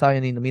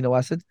methionine amino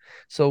acid.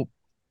 So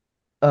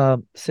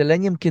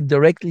selenium can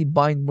directly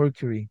bind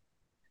mercury.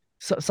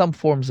 Some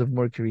forms of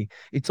mercury.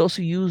 It's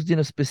also used in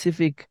a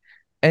specific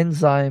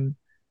enzyme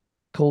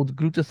called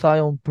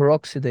glutathione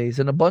peroxidase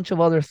and a bunch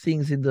of other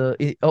things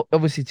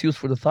obviously it's used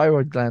for the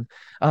thyroid gland.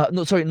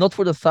 No, sorry, not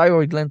for the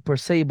thyroid gland per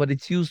se, but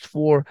it's used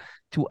for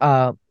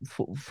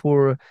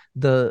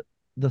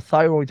the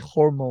thyroid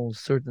hormones,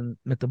 certain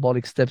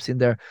metabolic steps in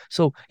there.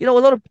 So,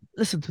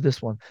 listen to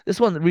this one. This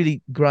one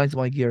really grinds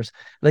my gears.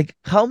 Like,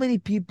 how many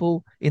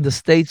people in the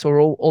States or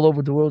all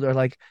over the world are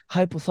like,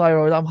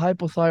 hypothyroid, I'm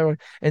hypothyroid.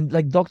 And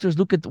like doctors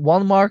look at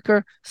one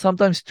marker,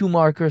 sometimes two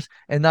markers,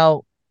 and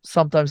now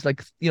sometimes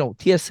like,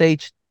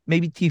 TSH,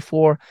 maybe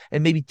T4,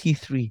 and maybe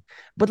T3.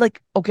 But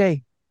like,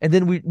 okay. And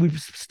then we're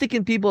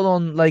sticking people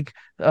on like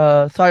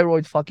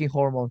thyroid fucking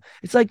hormone.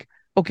 It's like,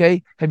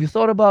 okay, have you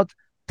thought about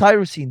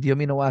tyrosine, the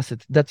amino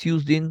acid that's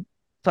used in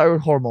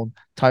thyroid hormone?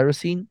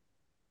 Tyrosine,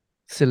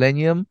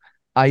 selenium,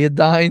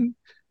 iodine,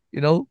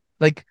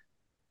 like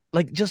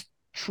just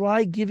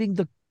try giving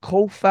the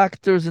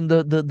cofactors and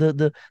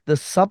the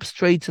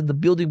substrates and the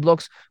building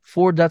blocks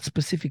for that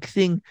specific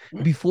thing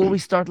before we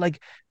start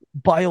like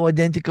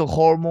bioidentical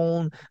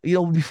hormone,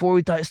 before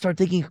we start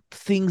taking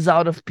things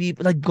out of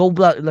people like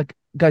gallbladder. Like,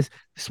 guys,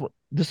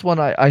 this one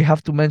I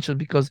have to mention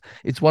because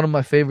it's one of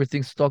my favorite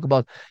things to talk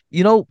about. Do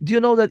you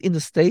know that in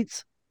the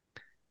States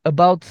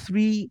about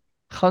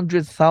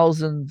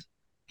 300,000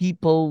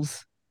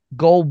 people's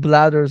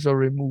gallbladders are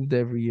removed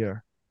every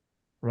year,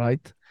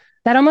 right?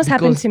 That almost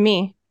happened to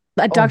me.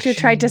 A doctor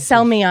tried to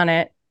sell me on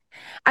it.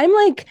 I'm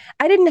like,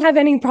 I didn't have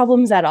any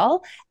problems at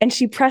all. And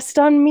she pressed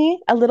on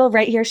me a little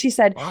right here. She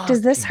said,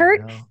 does this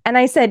hurt? And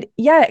I said,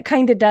 yeah, it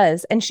kind of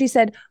does. And she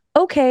said,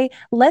 okay,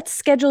 let's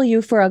schedule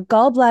you for a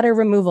gallbladder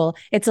removal.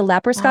 It's a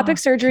laparoscopic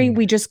surgery.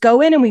 We just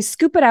go in and we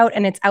scoop it out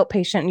and it's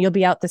outpatient and you'll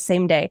be out the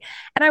same day.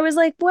 And I was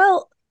like,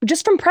 well,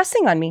 just from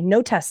pressing on me,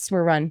 no tests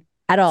were run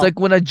at It's all. like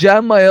when I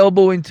jam my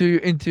elbow into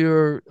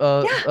your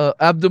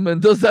abdomen.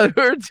 Does that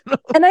hurt?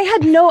 And I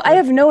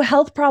have no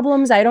health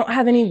problems. I don't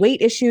have any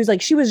weight issues.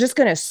 Like she was just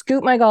gonna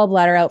scoop my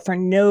gallbladder out for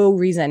no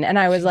reason. And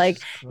I was like,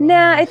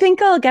 nah, I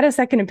think I'll get a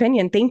second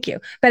opinion. Thank you.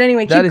 But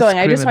anyway, keep going.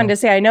 I just wanted to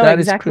say I know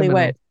exactly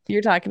what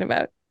you're talking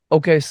about.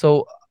 Okay,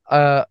 so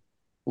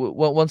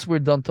once we're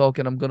done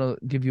talking, I'm gonna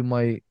give you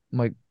a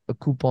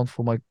coupon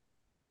for my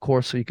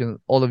course so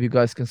all of you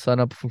guys can sign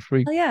up for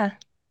free. Oh yeah.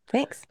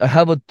 Thanks. I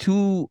have a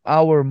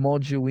 2-hour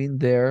module in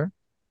there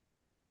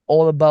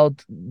all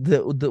about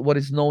the what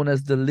is known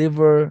as the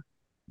liver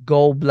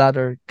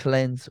gallbladder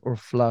cleanse or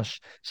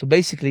flush. So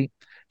basically,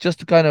 just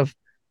to kind of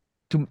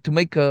to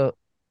make a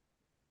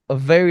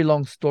very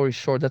long story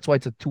short, that's why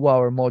it's a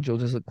 2-hour module.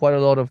 There's quite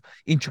a lot of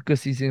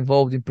intricacies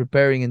involved in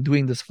preparing and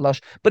doing this flush,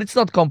 but it's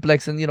not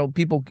complex. And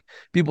people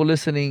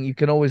listening, you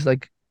can always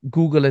like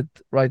Google it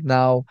right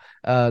now.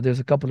 There's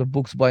a couple of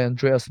books by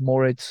Andreas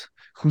Moritz,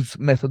 whose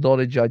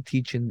methodology I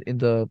teach in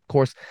the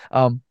course.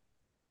 So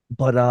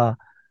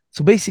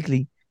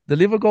basically, the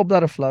liver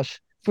gallbladder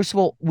flush. First of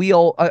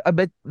all, I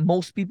bet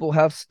most people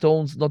have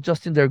stones not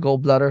just in their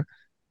gallbladder,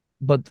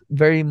 but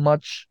very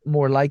much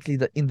more likely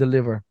that in the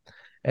liver.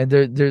 And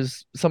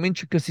there's some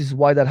intricacies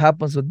why that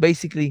happens, but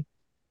basically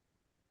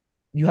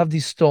you have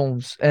these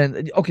stones.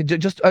 And okay,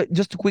 just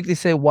to quickly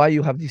say why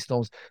you have these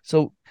stones.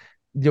 So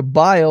your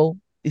bile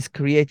is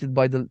created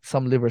by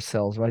some liver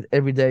cells, right?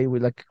 Every day we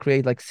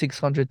create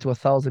 600 to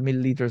 1,000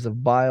 milliliters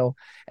of bile,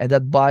 and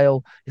that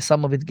bile,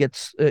 some of it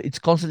gets it's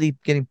constantly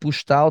getting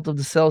pushed out of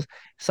the cells.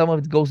 Some of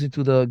it goes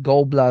into the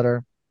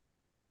gallbladder.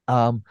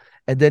 And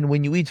then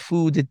when you eat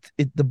food,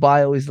 the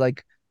bile is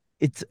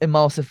it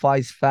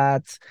emulsifies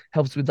fats,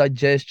 helps with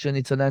digestion.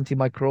 It's an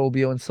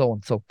antimicrobial and so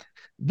on. So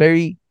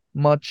very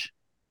much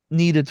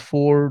needed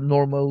for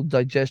normal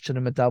digestion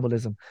and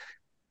metabolism.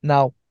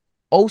 Now,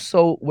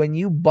 also when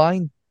you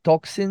bind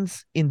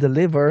toxins in the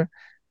liver,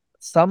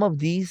 some of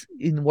these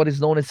in what is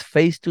known as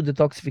phase 2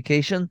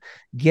 detoxification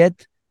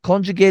get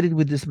conjugated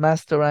with this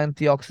master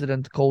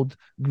antioxidant called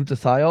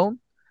glutathione,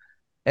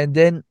 and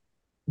then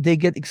they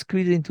get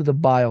excreted into the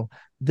bile.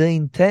 The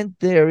intent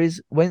there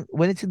is when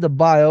it's in the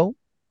bile,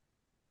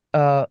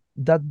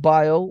 that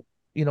bile,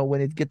 when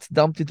it gets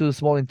dumped into the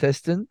small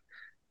intestine,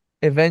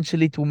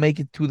 eventually to make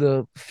it to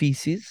the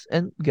feces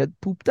and get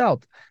pooped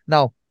out.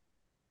 Now,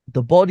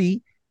 the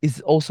body is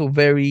also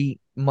very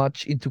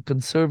much into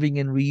conserving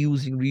and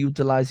reusing,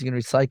 reutilizing, and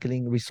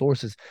recycling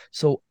resources.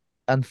 So,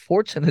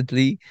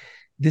 unfortunately,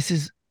 this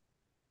is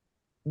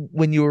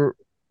when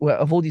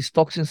of all these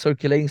toxins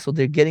circulating, so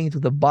they're getting into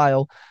the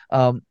bile.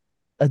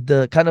 At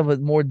the kind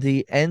of more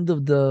the end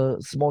of the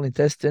small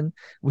intestine,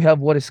 we have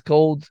what is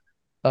called,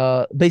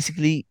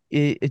 basically,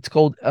 it's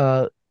called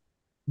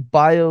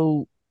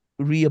bio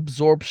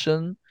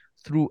reabsorption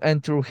through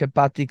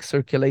enterohepatic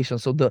circulation.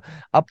 So the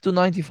up to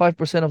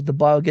 95% of the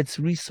bile gets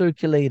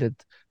recirculated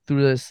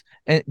through this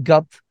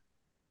gut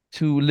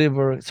to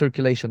liver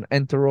circulation,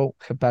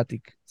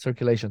 enterohepatic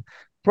circulation.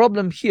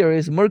 Problem here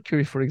is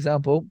mercury, for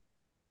example.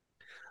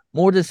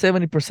 More than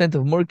 70%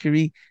 of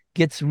mercury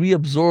gets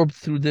reabsorbed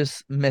through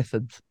this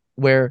method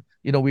where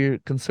we're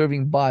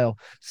conserving bile.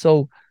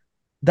 So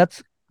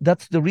that's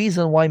the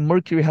reason why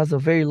mercury has a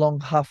very long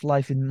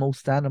half-life in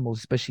most animals,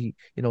 especially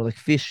like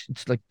fish.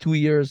 It's like 2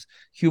 years.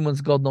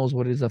 Humans, God knows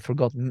what it is, I've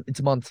forgotten.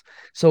 It's months.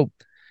 So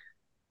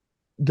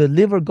the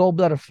liver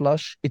gallbladder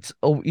flush,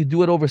 you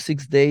do it over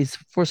 6 days.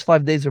 First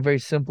 5 days are very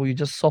simple. You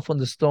just soften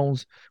the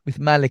stones with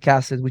malic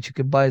acid, which you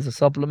can buy as a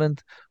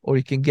supplement, or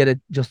you can get it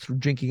just through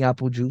drinking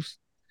apple juice.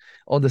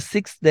 On the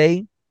 6th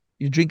day,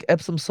 you drink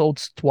Epsom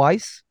salts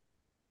twice.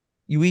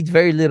 You eat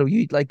very little.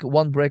 You eat like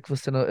one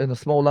breakfast and a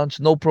small lunch,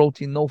 no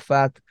protein, no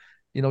fat.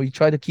 You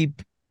try to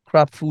keep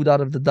crap food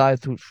out of the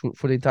diet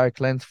for the entire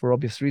cleanse for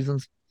obvious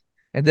reasons.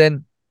 And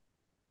then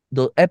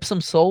the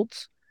Epsom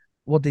salts,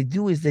 what they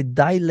do is they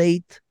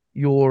dilate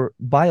your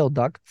bile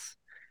ducts,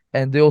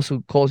 and they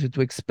also cause you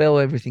to expel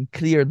everything,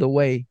 clear the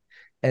way.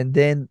 And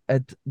then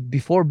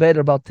before bed,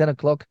 about 10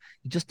 o'clock,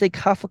 you just take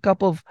half a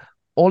cup of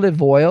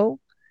olive oil,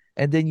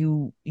 and then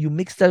you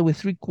mix that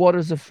with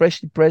 3/4 of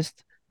freshly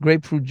pressed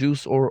grapefruit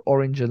juice or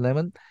orange and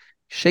lemon.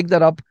 Shake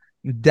that up,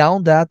 you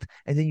down that,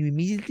 and then you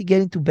immediately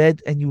get into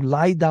bed and you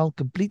lie down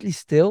completely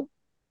still.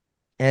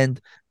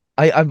 And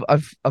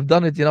I've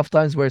done it enough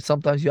times where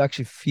sometimes you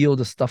actually feel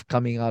the stuff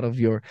coming out of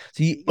your.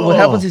 So what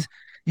happens is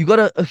you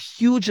got a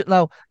huge,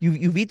 now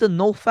you've eaten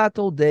no fat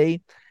all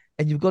day,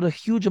 and you've got a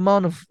huge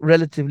amount of,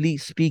 relatively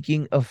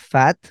speaking, of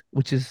fat,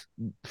 which is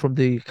from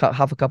the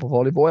half a cup of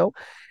olive oil.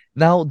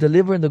 Now the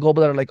liver and the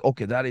gallbladder are like,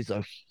 okay, that is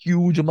a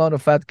huge amount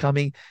of fat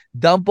coming.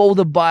 Dump all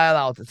the bile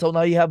out. So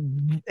now you have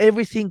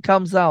everything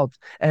comes out.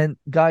 And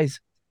guys,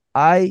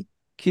 I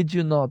kid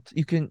you not,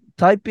 you can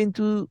type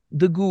into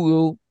the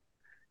Google,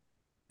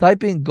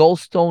 type in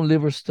gallstone,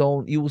 liver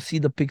stone. You will see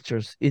the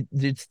pictures.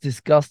 It's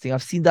disgusting.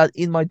 I've seen that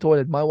in my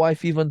toilet. My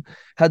wife even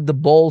had the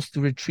balls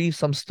to retrieve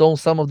some stones.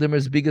 Some of them are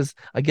as big as,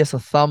 I guess, a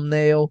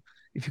thumbnail,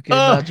 if you can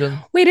imagine.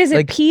 Wait, is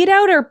it peed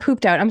out or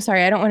pooped out? I'm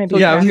sorry, I don't want to be.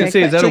 Yeah, I was gonna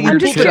say, is that a weird I'm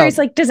just curious.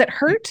 Like, does it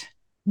hurt?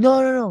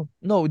 No,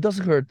 it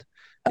doesn't hurt.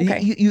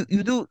 Okay. You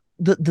do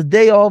the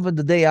day of and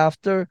the day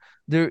after.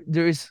 There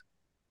is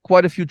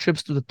quite a few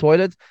trips to the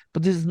toilet,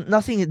 but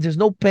there's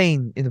no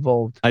pain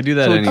involved. I do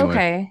that So it's anyway.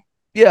 Okay.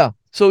 yeah.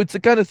 So it's the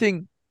kind of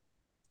thing.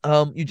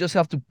 You just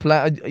have to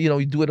plan.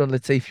 You do it on,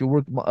 let's say, if you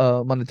work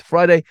Monday to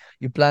Friday,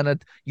 you plan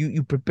it.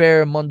 You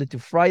prepare Monday to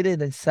Friday,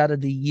 then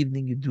Saturday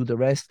evening you do the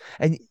rest.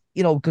 And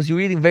because you're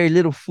eating very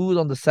little food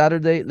on the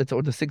Saturday,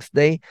 or the sixth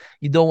day,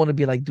 you don't want to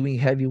be like doing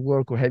heavy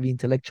work or heavy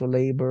intellectual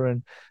labor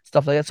and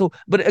stuff like that. So,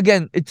 but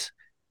again,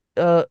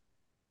 uh,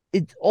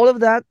 it's all of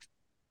that.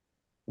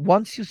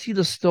 Once you see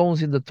the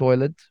stones in the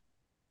toilet,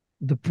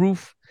 the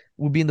proof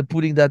will be in the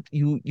pudding that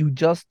you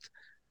just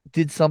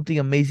did something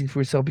amazing for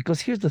yourself.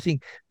 Because here's the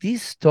thing: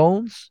 these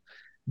stones,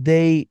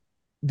 they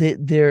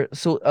they're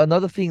so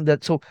another thing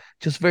that so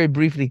just very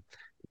briefly,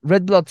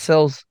 red blood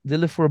cells, they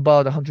live for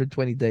about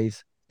 120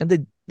 days,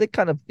 and they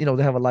kind of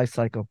they have a life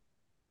cycle.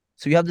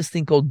 So you have this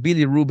thing called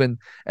bilirubin,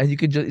 and you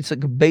can just it's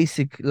like a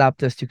basic lab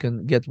test you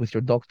can get with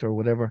your doctor or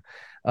whatever.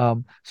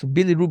 So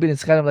bilirubin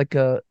is kind of like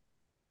a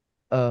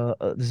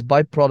this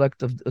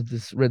byproduct of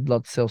this red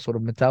blood cell sort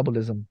of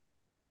metabolism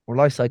or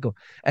life cycle.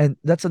 And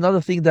that's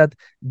another thing that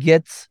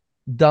gets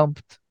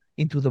dumped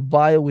into the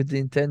bile with the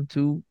intent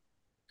to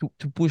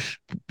push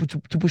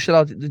it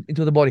out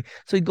into the body.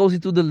 So it goes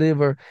into the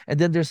liver, and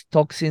then there's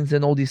toxins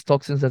and all these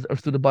toxins that are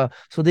through the bile.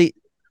 So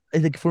I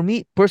think for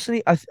me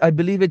personally, I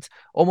believe it's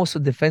almost a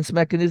defense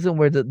mechanism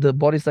where the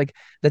body's like,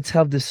 let's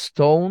have this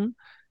stone.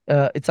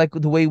 It's like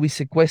the way we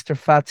sequester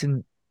fats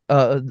in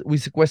we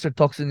sequester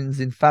toxins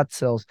in fat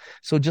cells.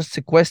 So just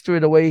sequester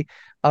it away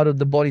out of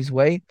the body's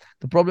way.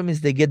 The problem is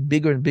they get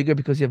bigger and bigger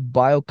because you have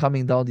bile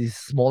coming down these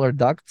smaller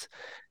ducts.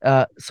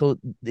 So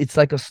it's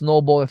like a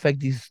snowball effect.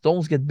 These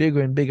stones get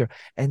bigger and bigger.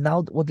 And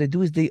now what they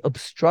do is they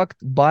obstruct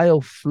bile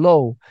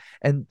flow.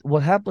 And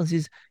what happens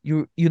is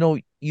you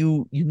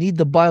need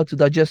the bile to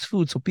digest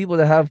food. So people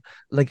that have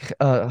like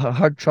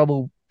hard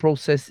trouble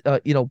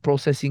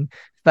processing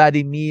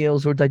fatty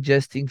meals or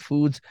digesting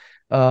foods,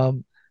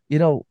 you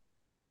know,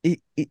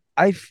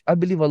 I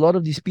believe a lot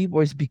of these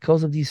people is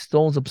because of these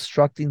stones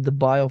obstructing the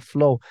bile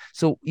flow.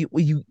 So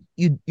you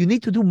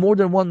need to do more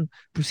than one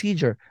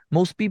procedure.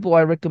 Most people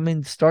I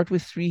recommend start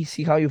with 3,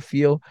 see how you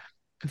feel,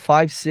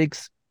 5,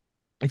 6.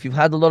 If you've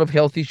had a lot of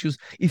health issues,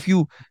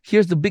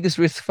 here's the biggest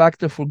risk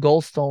factor for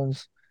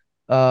gallstones,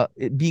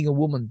 being a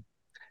woman,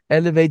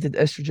 elevated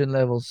estrogen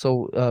levels.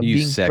 So You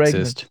being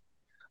pregnant. sexist.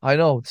 I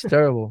know it's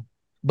terrible,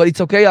 but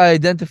it's okay. I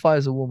identify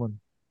as a woman.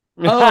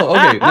 Oh,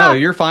 okay. No,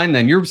 you're fine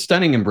then. You're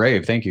stunning and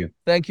brave. Thank you.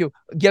 Thank you.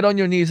 Get on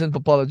your knees and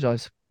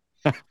apologize.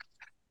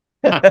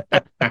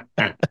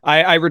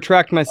 I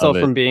retract myself Love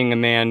it. from being a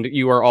man.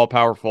 You are all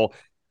powerful.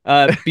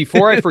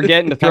 Before I forget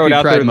and to throw Happy it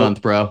out Pride there,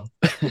 Month, bro.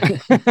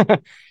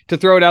 to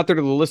throw it out there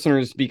to the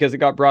listeners because it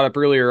got brought up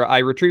earlier, I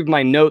retrieved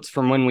my notes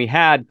from when we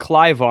had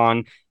Clive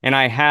on, and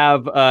I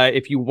have,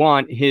 if you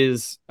want,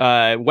 his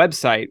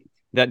website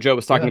that Joe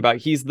was talking about.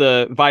 He's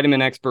the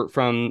vitamin expert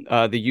from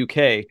the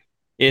UK.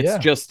 It's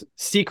just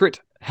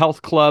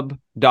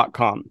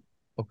secrethealthclub.com.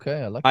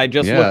 Okay, I like I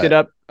just looked it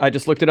up. I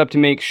just looked it up to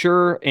make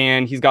sure,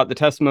 and he's got the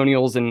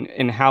testimonials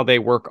and how they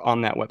work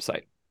on that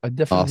website. I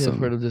definitely have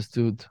heard of this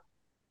dude.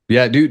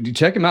 Yeah, dude,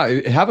 check him out.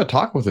 Have a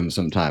talk with him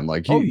sometime.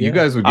 Like you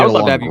guys would get I would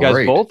love along to have you guys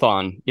great. both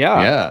on.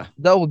 Yeah.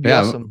 That would be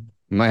awesome.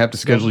 We might have to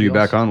schedule you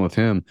back on with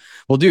him.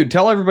 Well, dude,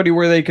 tell everybody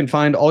where they can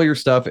find all your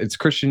stuff. It's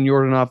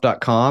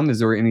christianyordanov.com. Is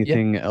there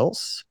anything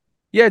else?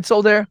 Yeah, it's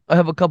all there. I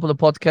have a couple of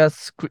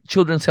podcasts,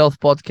 children's health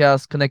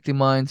podcasts, Connecting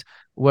Minds,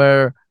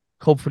 where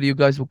hopefully you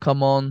guys will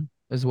come on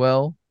as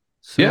well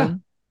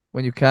soon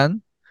when you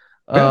can.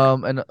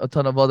 And a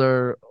ton of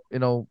other,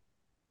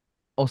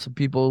 awesome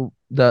people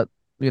that,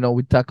 we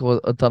tackle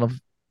a ton of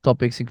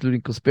topics, including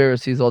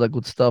conspiracies, all that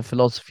good stuff,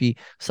 philosophy,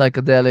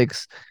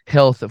 psychedelics,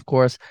 health, of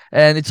course.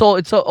 And it's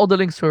all the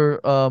links are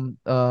on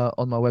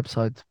my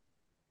website.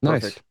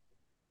 Nice. Perfect.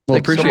 Well,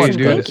 Thank you so appreciate you much,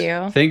 doing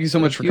guys. this. Thank you so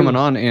much for coming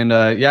on. And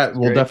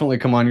we'll great. definitely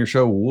come on your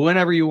show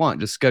whenever you want.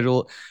 Just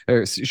schedule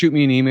or shoot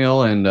me an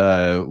email and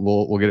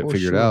we'll get it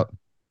figured out.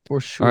 For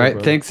sure. All right.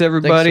 Brother. Thanks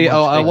everybody. Thanks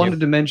so much. I wanted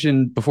to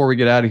mention before we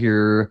get out of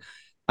here,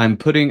 I'm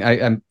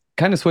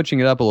kind of switching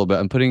it up a little bit.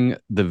 I'm putting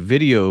the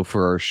video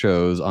for our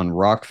shows on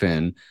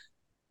Rockfin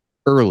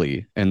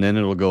early, and then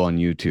it'll go on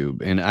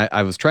YouTube. And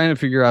I was trying to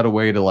figure out a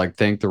way to like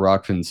thank the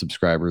Rockfin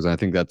subscribers. I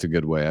think that's a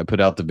good way. I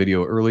put out the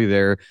video early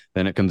there,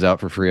 then it comes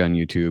out for free on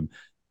YouTube.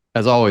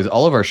 As always,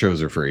 all of our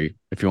shows are free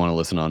if you want to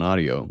listen on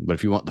audio. But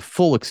if you want the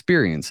full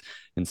experience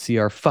and see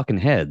our fucking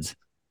heads,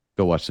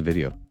 go watch the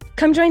video.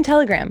 Come join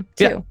Telegram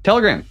too. Yeah,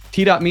 Telegram,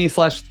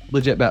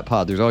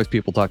 t.me/legitbatpod. There's always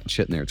people talking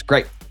shit in there. It's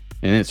great.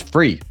 And it's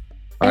free.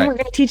 And we're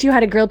going to teach you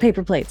how to grill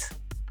paper plates.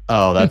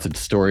 Oh, that's a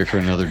story for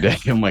another day.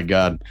 Oh my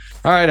God.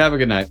 All right. Have a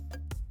good night.